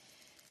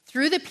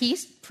 Through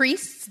the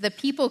priests, the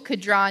people could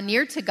draw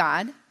near to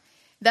God.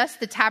 Thus,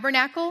 the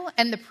tabernacle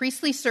and the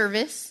priestly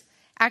service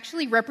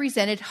actually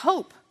represented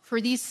hope for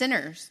these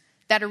sinners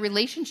that a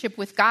relationship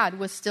with God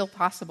was still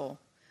possible.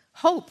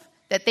 Hope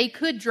that they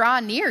could draw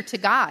near to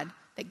God,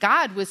 that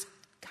God was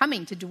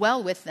coming to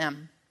dwell with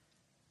them.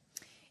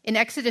 In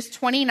Exodus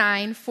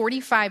 29,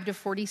 45 to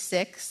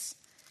 46,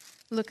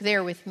 look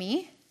there with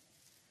me.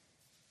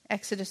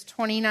 Exodus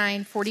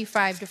 29,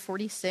 45 to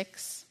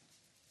 46.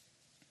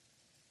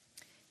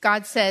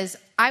 God says,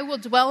 I will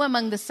dwell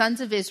among the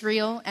sons of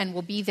Israel and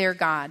will be their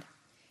God.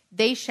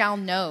 They shall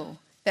know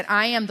that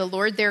I am the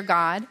Lord their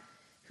God,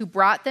 who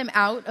brought them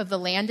out of the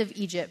land of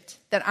Egypt,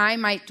 that I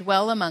might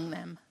dwell among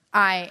them.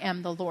 I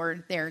am the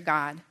Lord their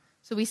God.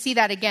 So we see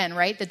that again,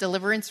 right? The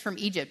deliverance from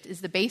Egypt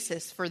is the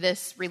basis for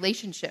this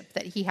relationship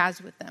that he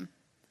has with them.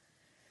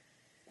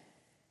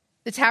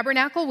 The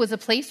tabernacle was a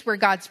place where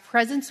God's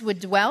presence would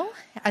dwell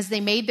as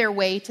they made their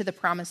way to the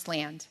promised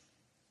land.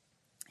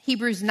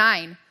 Hebrews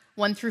 9,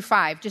 1 through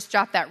 5, just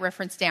jot that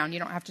reference down. You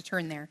don't have to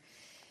turn there.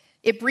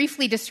 It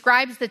briefly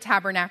describes the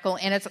tabernacle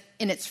and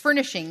its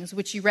furnishings,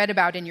 which you read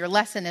about in your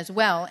lesson as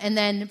well. And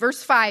then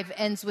verse 5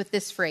 ends with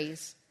this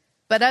phrase,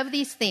 but of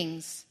these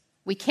things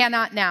we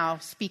cannot now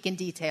speak in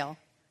detail.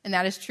 And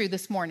that is true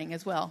this morning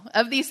as well.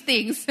 Of these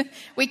things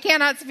we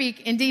cannot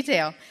speak in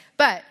detail.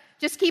 But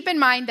just keep in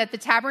mind that the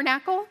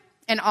tabernacle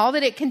and all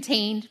that it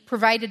contained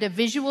provided a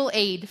visual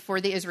aid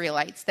for the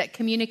Israelites that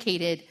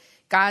communicated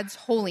God's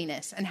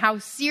holiness and how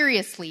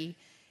seriously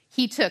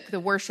he took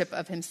the worship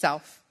of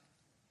himself.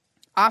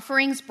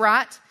 Offerings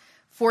brought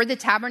for the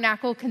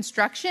tabernacle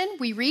construction,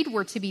 we read,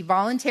 were to be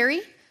voluntary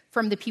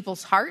from the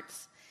people's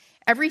hearts.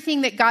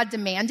 Everything that God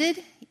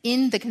demanded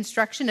in the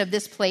construction of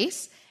this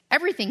place,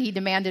 everything he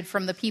demanded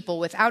from the people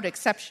without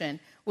exception,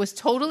 was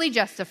totally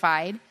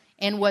justified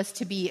and was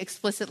to be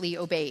explicitly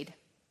obeyed.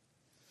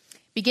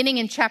 Beginning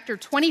in chapter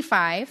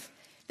 25,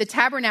 the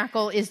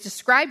tabernacle is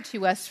described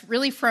to us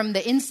really from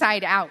the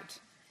inside out,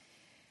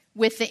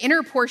 with the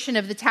inner portion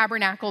of the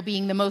tabernacle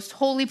being the most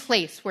holy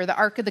place where the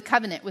Ark of the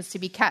Covenant was to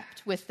be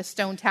kept with the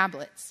stone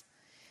tablets.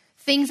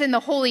 Things in the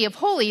Holy of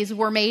Holies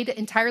were made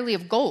entirely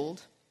of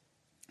gold,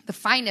 the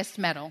finest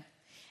metal.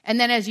 And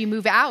then as you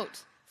move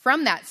out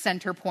from that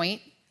center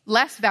point,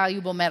 less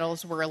valuable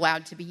metals were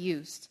allowed to be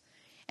used.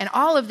 And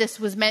all of this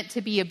was meant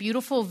to be a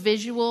beautiful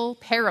visual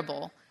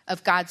parable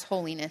of God's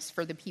holiness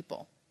for the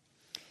people.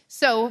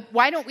 So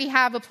why don't we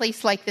have a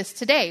place like this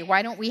today?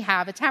 Why don't we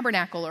have a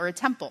tabernacle or a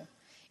temple?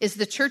 Is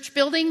the church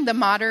building the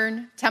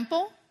modern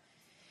temple?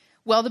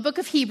 Well, the book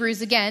of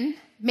Hebrews, again,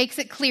 makes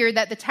it clear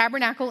that the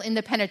tabernacle in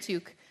the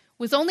Pentateuch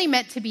was only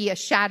meant to be a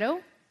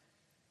shadow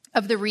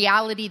of the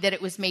reality that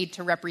it was made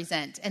to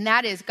represent, and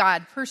that is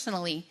God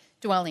personally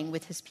dwelling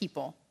with his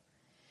people.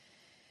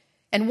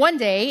 And one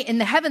day, in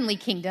the heavenly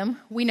kingdom,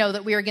 we know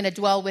that we are going to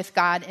dwell with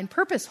God in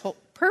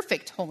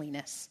perfect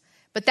holiness.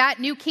 But that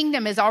new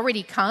kingdom has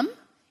already come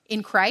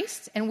in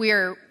Christ, and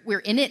we're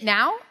in it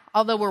now,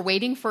 although we're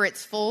waiting for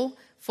its full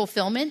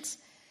fulfillment.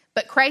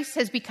 But Christ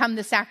has become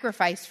the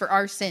sacrifice for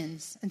our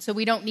sins, and so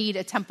we don't need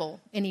a temple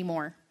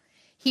anymore.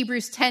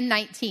 Hebrews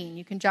 10:19,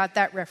 you can jot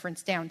that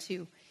reference down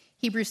too.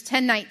 Hebrews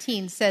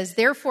 10:19 says,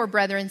 therefore,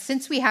 brethren,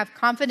 since we have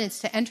confidence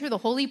to enter the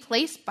holy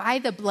place by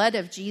the blood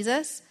of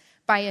Jesus,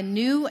 by a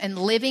new and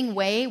living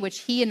way which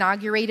he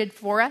inaugurated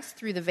for us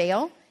through the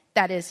veil,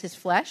 that is his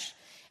flesh,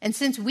 and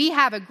since we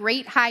have a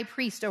great high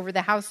priest over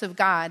the house of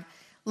God,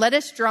 let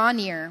us draw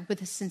near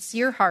with a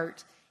sincere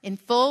heart in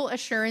full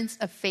assurance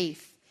of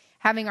faith,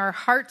 having our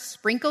hearts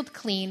sprinkled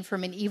clean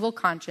from an evil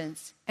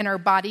conscience and our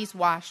bodies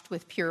washed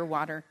with pure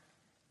water.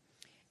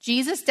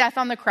 Jesus' death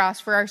on the cross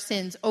for our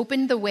sins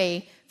opened the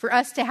way for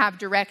us to have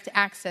direct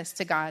access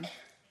to God.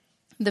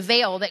 The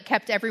veil that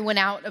kept everyone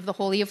out of the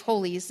Holy of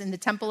Holies in the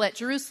temple at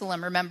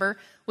Jerusalem, remember,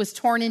 was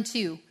torn in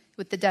two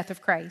with the death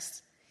of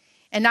Christ.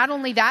 And not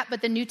only that,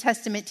 but the New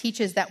Testament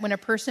teaches that when a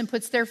person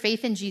puts their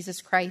faith in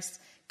Jesus Christ,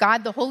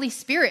 God, the Holy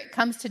Spirit,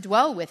 comes to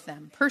dwell with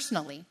them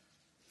personally.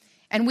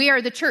 And we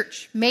are the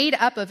church, made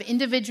up of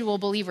individual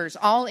believers,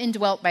 all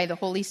indwelt by the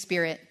Holy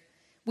Spirit.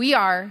 We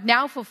are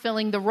now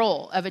fulfilling the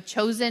role of a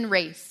chosen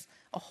race,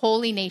 a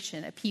holy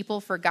nation, a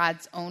people for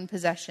God's own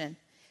possession,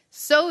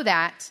 so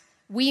that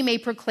we may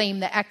proclaim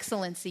the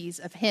excellencies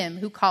of him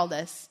who called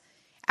us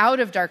out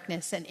of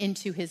darkness and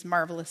into his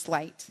marvelous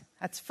light.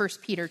 That's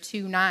 1 Peter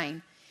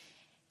 2:9.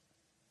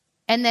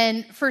 And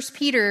then 1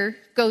 Peter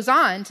goes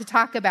on to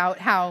talk about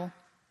how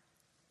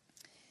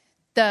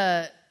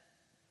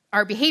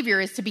our behavior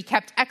is to be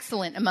kept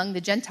excellent among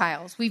the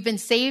Gentiles. We've been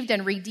saved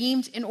and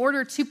redeemed in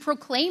order to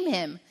proclaim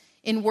him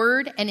in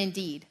word and in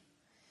deed.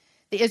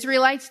 The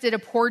Israelites did a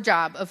poor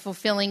job of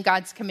fulfilling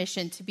God's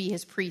commission to be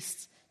his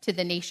priests to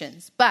the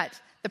nations.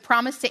 But the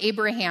promise to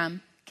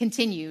Abraham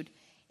continued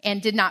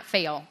and did not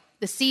fail.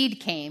 The seed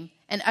came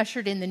and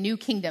ushered in the new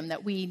kingdom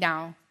that we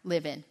now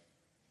live in.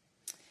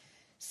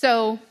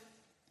 So,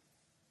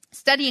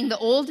 studying the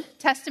Old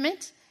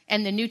Testament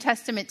and the New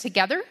Testament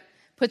together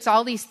puts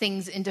all these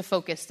things into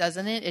focus,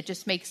 doesn't it? It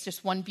just makes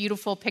just one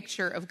beautiful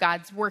picture of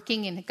God's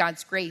working and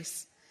God's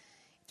grace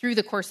through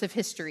the course of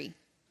history.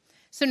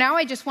 So now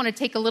I just want to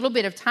take a little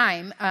bit of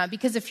time,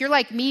 because if you're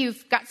like me,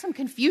 you've got some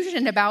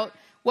confusion about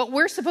what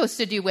we're supposed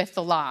to do with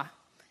the law.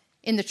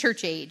 in the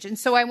church age. And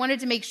so I wanted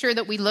to make sure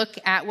that we look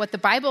at what the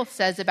Bible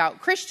says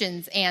about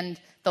Christians and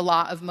the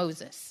law of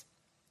Moses.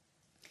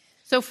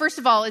 So first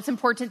of all, it's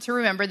important to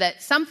remember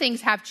that some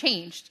things have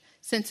changed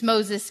since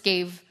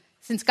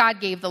God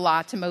gave the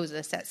law to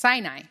Moses at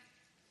Sinai.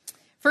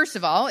 First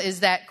of all is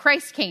that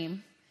Christ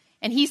came,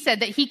 and he said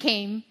that he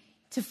came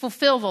to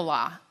fulfill the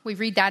law. We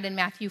read that in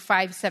Matthew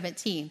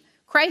 5:17.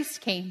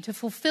 Christ came to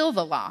fulfill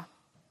the law.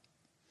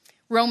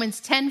 Romans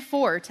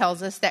 10:4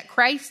 tells us that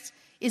Christ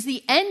is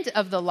the end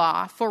of the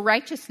law for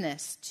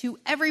righteousness to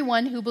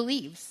everyone who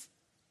believes.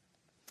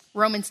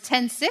 Romans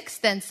 10:6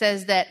 then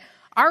says that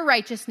our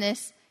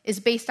righteousness is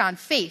based on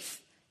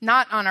faith,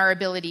 not on our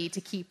ability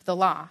to keep the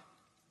law.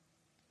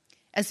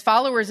 As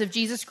followers of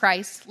Jesus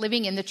Christ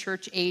living in the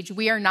church age,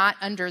 we are not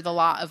under the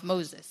law of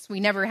Moses. We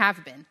never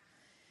have been.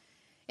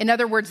 In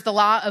other words, the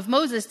law of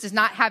Moses does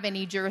not have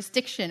any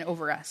jurisdiction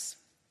over us.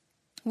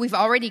 We've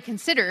already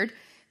considered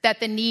that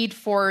the need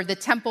for the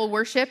temple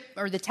worship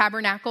or the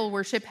tabernacle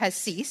worship has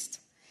ceased.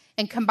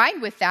 And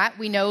combined with that,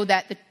 we know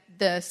that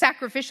the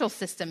sacrificial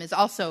system is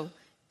also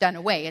done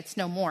away. It's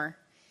no more.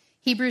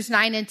 Hebrews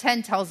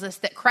 9:10 tells us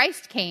that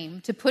Christ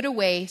came to put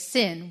away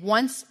sin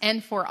once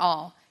and for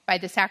all by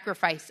the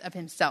sacrifice of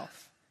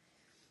himself.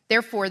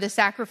 Therefore, the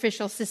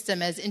sacrificial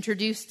system as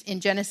introduced in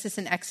Genesis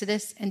and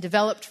Exodus and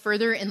developed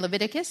further in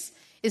Leviticus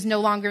is no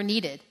longer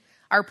needed.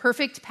 Our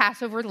perfect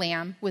Passover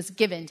lamb was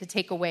given to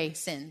take away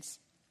sins.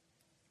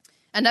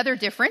 Another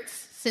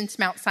difference since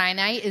Mount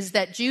Sinai is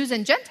that Jews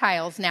and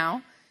Gentiles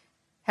now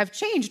have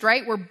changed,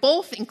 right? We're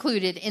both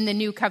included in the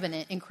new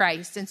covenant in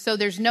Christ. And so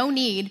there's no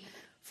need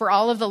for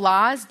all of the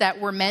laws that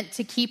were meant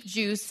to keep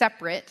Jews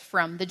separate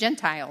from the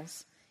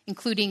Gentiles,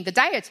 including the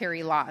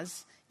dietary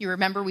laws. You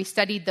remember we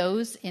studied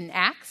those in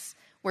Acts,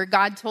 where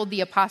God told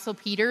the Apostle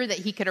Peter that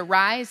he could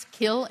arise,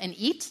 kill, and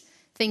eat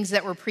things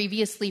that were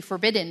previously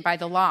forbidden by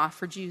the law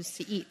for Jews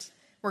to eat.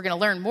 We're going to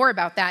learn more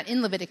about that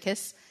in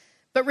Leviticus.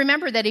 But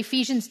remember that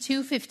Ephesians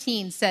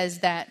 2:15 says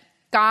that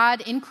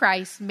God in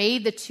Christ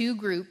made the two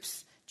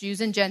groups,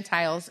 Jews and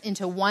Gentiles,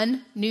 into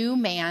one new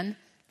man,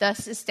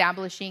 thus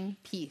establishing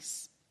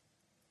peace.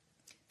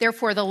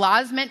 Therefore, the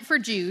laws meant for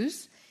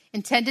Jews,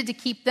 intended to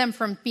keep them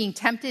from being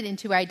tempted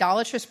into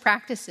idolatrous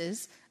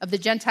practices of the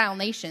Gentile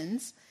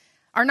nations,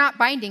 are not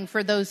binding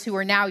for those who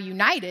are now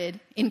united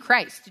in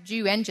Christ,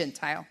 Jew and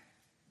Gentile.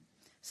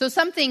 So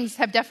some things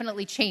have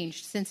definitely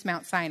changed since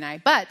Mount Sinai,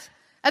 but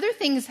other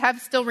things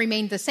have still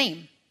remained the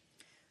same.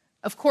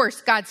 Of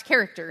course, God's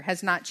character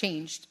has not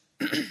changed.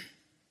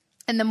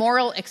 And the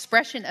moral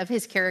expression of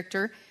his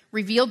character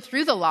revealed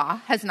through the law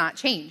has not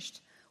changed.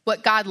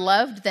 What God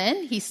loved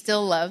then, he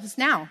still loves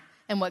now.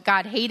 And what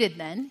God hated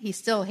then, he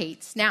still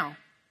hates now.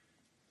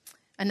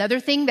 Another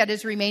thing that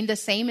has remained the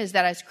same is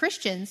that as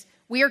Christians,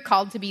 we are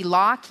called to be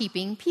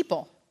law-keeping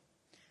people.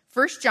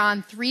 1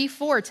 John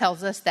 3:4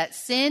 tells us that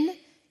sin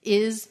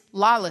is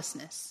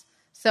lawlessness.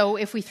 So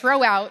if we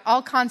throw out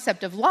all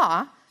concept of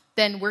law,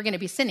 then we're going to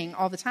be sinning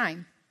all the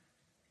time.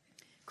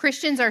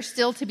 Christians are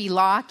still to be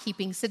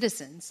law-keeping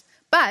citizens.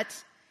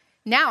 But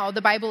now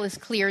the Bible is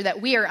clear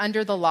that we are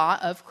under the law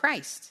of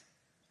Christ.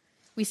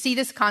 We see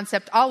this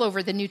concept all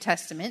over the New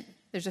Testament.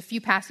 There's a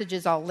few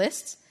passages I'll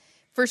list.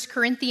 1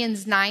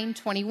 Corinthians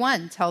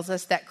 9:21 tells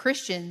us that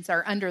Christians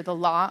are under the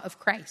law of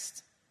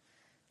Christ.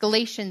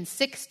 Galatians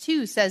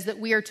 6:2 says that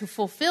we are to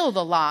fulfill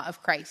the law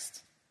of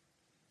Christ.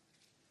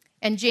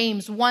 And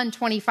James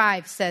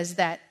 1:25 says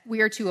that we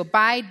are to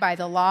abide by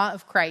the law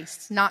of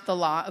Christ, not the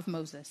law of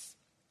Moses.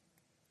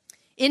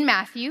 In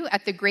Matthew,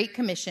 at the Great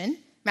Commission,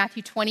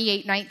 Matthew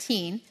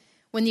 28:19,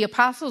 when the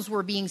apostles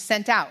were being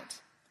sent out,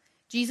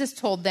 Jesus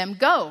told them,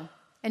 "Go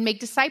and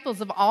make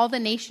disciples of all the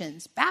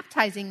nations,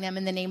 baptizing them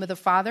in the name of the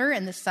Father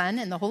and the Son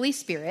and the Holy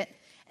Spirit."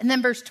 And then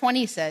verse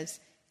 20 says,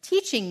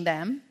 "Teaching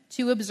them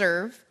to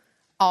observe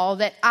all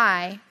that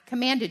I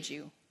commanded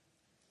you."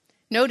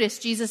 Notice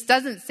Jesus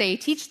doesn't say,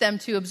 teach them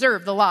to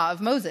observe the law of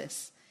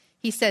Moses.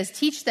 He says,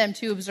 teach them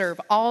to observe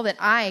all that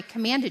I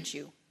commanded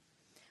you.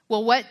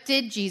 Well, what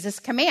did Jesus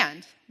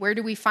command? Where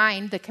do we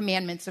find the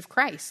commandments of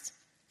Christ?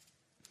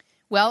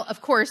 Well,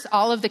 of course,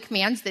 all of the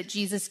commands that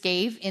Jesus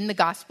gave in the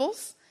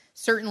Gospels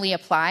certainly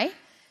apply.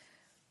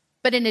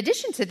 But in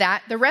addition to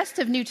that, the rest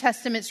of New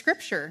Testament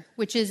Scripture,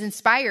 which is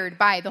inspired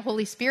by the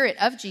Holy Spirit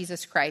of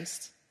Jesus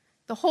Christ,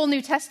 the whole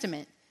New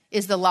Testament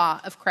is the law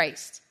of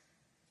Christ.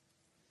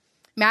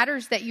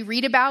 Matters that you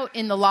read about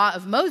in the law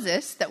of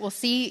Moses that we'll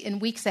see in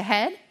weeks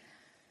ahead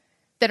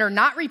that are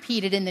not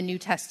repeated in the New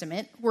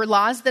Testament were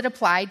laws that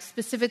applied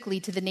specifically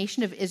to the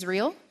nation of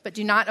Israel, but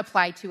do not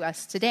apply to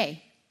us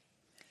today.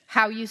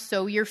 How you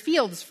sow your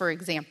fields, for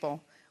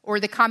example, or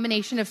the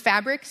combination of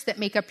fabrics that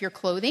make up your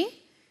clothing,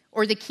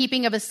 or the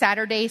keeping of a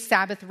Saturday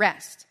Sabbath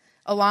rest,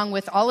 along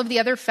with all of the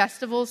other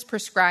festivals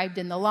prescribed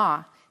in the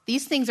law.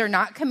 These things are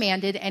not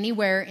commanded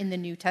anywhere in the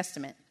New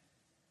Testament.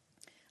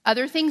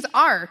 Other things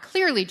are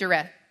clearly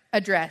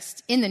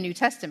addressed in the New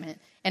Testament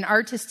and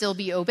are to still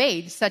be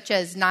obeyed, such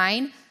as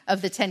 9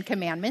 of the 10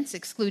 commandments,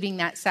 excluding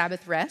that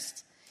Sabbath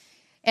rest,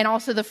 and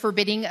also the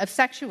forbidding of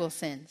sexual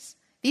sins.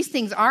 These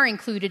things are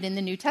included in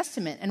the New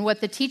Testament. And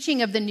what the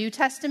teaching of the New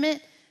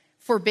Testament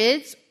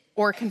forbids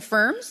or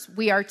condemns,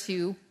 we are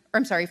to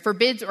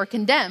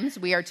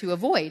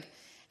avoid.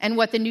 And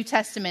what the New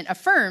Testament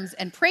affirms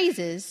and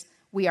praises,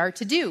 we are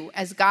to do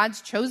as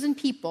God's chosen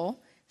people,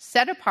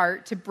 set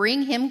apart to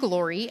bring him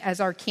glory as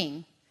our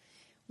King.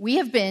 We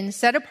have been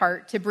set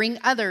apart to bring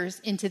others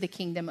into the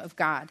kingdom of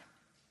God.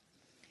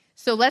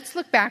 So let's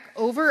look back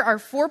over our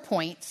 4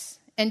 points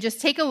and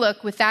just take a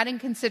look with that in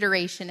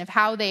consideration of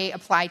how they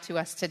apply to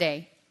us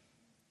today.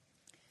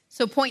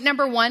 So point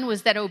number 1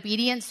 was that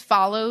obedience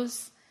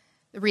follows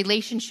the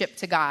relationship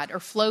to God, or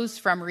flows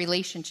from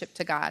relationship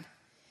to God.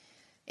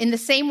 In the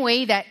same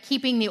way that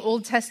keeping the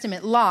Old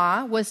Testament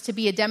law was to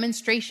be a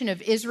demonstration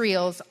of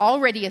Israel's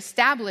already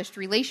established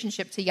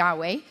relationship to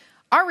Yahweh,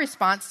 our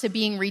response to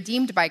being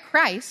redeemed by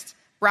Christ,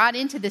 brought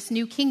into this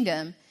new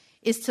kingdom,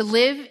 is to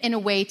live in a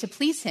way to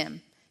please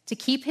him, to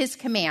keep his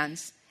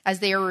commands as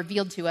they are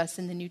revealed to us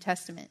in the New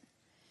Testament.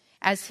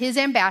 As his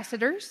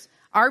ambassadors,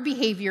 our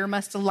behavior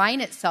must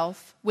align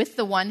itself with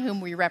the one whom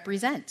we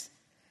represent.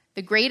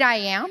 The great I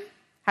Am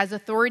has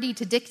authority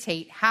to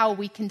dictate how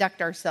we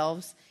conduct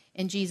ourselves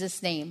in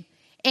Jesus' name.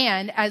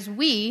 And as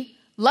we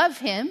love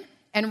him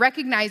and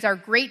recognize our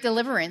great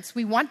deliverance,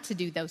 we want to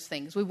do those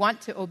things. We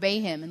want to obey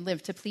him and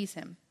live to please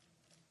him.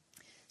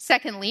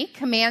 Secondly,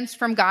 commands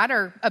from God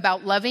are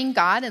about loving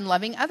God and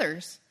loving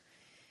others.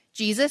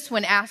 Jesus,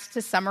 when asked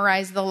to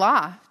summarize the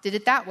law, did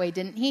it that way,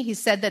 didn't he? He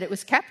said that it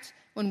was kept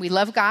when we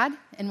love God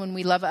and when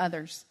we love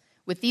others.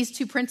 With these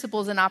 2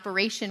 principles in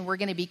operation, we're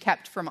going to be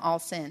kept from all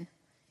sin,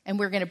 and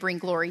we're going to bring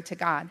glory to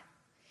God.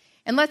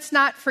 And let's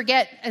not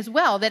forget as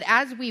well that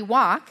as we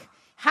walk,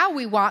 how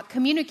we walk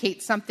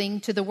communicates something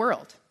to the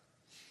world.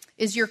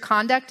 Is your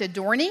conduct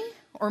adorning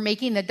or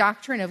making the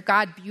doctrine of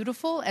God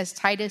beautiful, as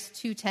Titus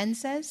 2:10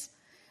 says?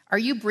 Are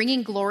you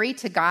bringing glory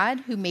to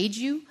God who made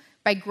you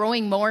by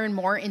growing more and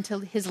more into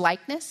his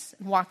likeness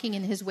and walking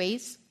in his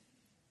ways?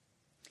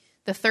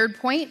 The third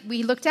point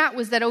we looked at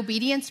was that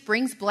obedience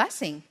brings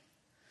blessing.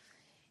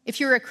 If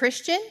you're a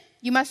Christian,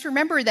 you must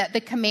remember that the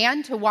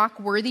command to walk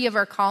worthy of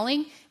our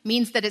calling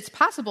means that it's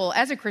possible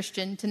as a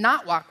Christian to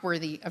not walk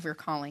worthy of your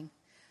calling.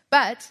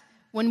 But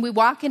when we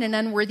walk in an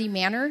unworthy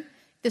manner,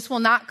 this will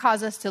not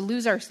cause us to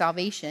lose our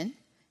salvation,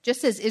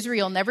 just as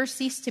Israel never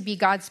ceased to be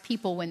God's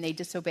people when they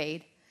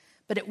disobeyed.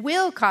 But it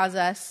will cause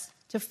us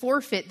to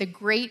forfeit the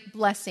great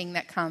blessing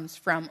that comes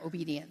from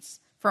obedience,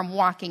 from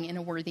walking in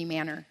a worthy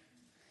manner.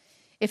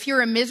 If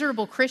you're a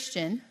miserable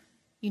Christian,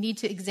 you need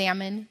to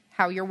examine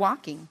how you're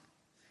walking.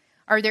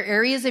 Are there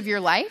areas of your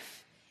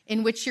life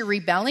in which you're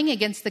rebelling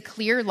against the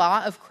clear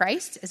law of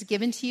Christ as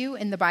given to you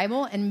in the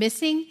Bible and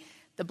missing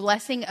the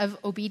blessing of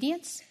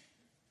obedience?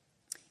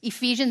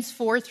 Ephesians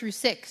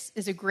 4-6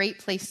 is a great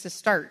place to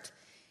start.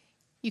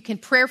 You can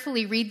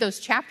prayerfully read those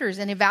chapters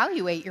and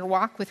evaluate your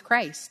walk with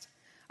Christ.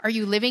 Are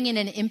you living in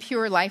an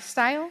impure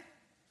lifestyle?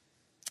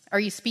 Are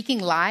you speaking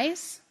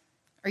lies?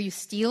 Are you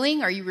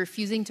stealing? Are you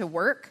refusing to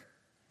work?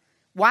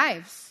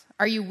 Wives,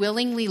 are you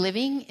willingly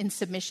living in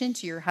submission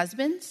to your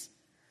husbands?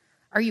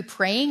 Are you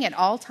praying at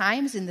all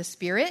times in the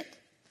Spirit?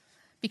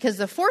 Because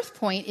the fourth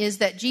point is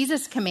that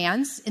Jesus'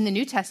 commands in the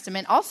New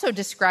Testament also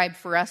describe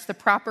for us the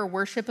proper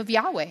worship of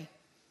Yahweh.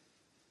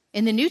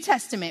 In the New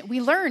Testament,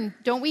 we learn,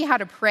 don't we, how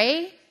to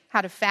pray,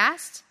 how to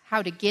fast,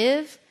 how to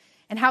give,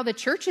 and how the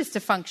church is to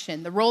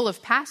function, the role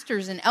of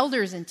pastors and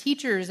elders and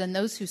teachers and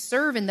those who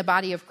serve in the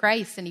body of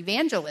Christ and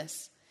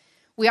evangelists.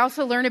 We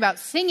also learn about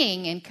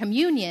singing and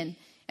communion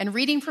and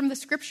reading from the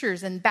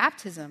scriptures and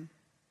baptism.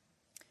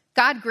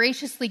 God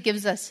graciously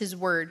gives us his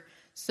word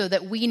so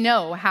that we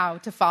know how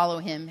to follow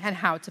him and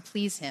how to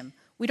please him.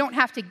 We don't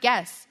have to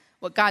guess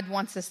what God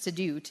wants us to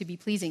do to be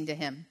pleasing to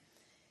him.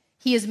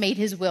 He has made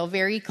his will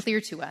very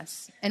clear to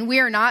us. And we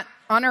are not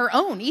on our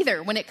own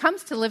either when it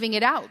comes to living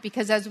it out,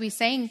 because as we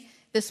sang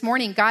this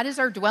morning, God is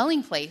our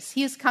dwelling place.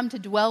 He has come to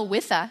dwell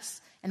with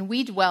us, and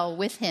we dwell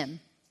with him.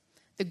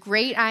 The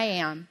great I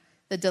Am,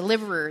 the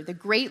deliverer, the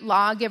great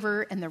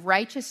lawgiver, and the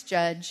righteous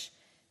judge,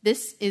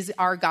 this is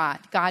our God,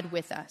 God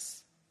with us.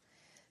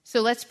 So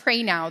let's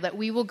pray now that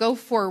we will go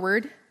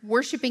forward,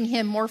 worshiping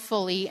him more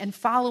fully and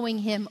following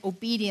him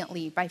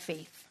obediently by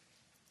faith.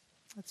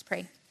 Let's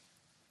pray.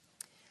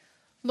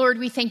 Lord,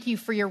 we thank you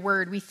for your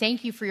word. We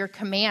thank you for your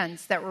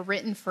commands that were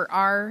written for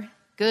our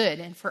good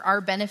and for our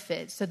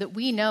benefit so that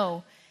we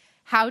know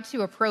how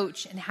to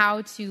approach and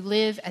how to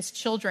live as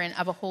children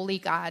of a holy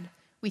God.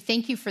 We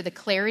thank you for the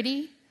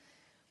clarity.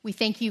 We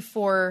thank you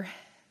for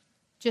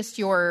just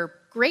your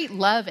great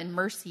love and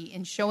mercy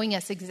in showing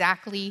us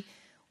exactly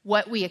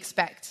what we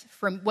expect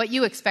from what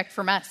you expect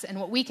from us and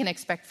what we can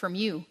expect from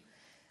you.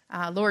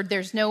 Lord,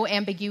 there's no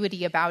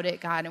ambiguity about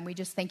it, God, and we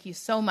just thank you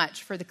so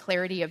much for the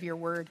clarity of your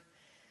word.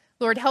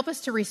 Lord, help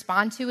us to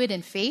respond to it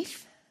in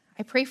faith.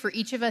 I pray for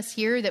each of us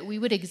here that we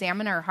would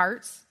examine our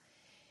hearts.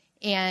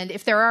 And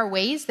if there are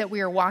ways that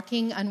we are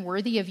walking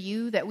unworthy of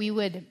you, that we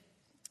would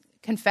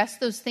confess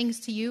those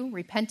things to you,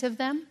 repent of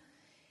them,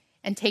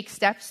 and take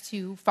steps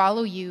to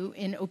follow you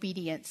in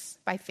obedience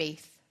by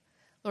faith.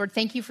 Lord,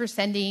 thank you for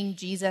sending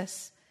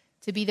Jesus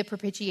to be the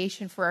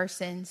propitiation for our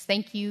sins.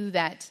 Thank you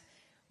that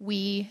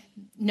we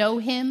know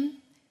him.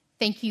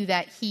 Thank you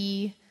that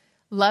he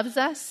loves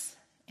us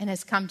and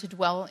has come to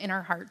dwell in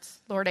our hearts.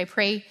 Lord, I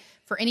pray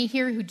for any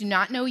here who do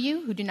not know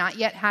you, who do not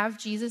yet have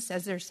Jesus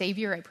as their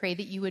Savior. I pray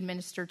that you would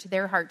minister to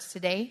their hearts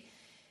today,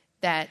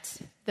 that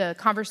the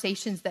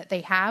conversations that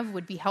they have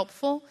would be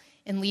helpful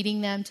in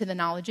leading them to the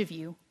knowledge of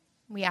you.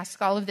 We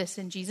ask all of this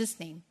in Jesus'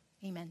 name.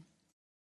 Amen.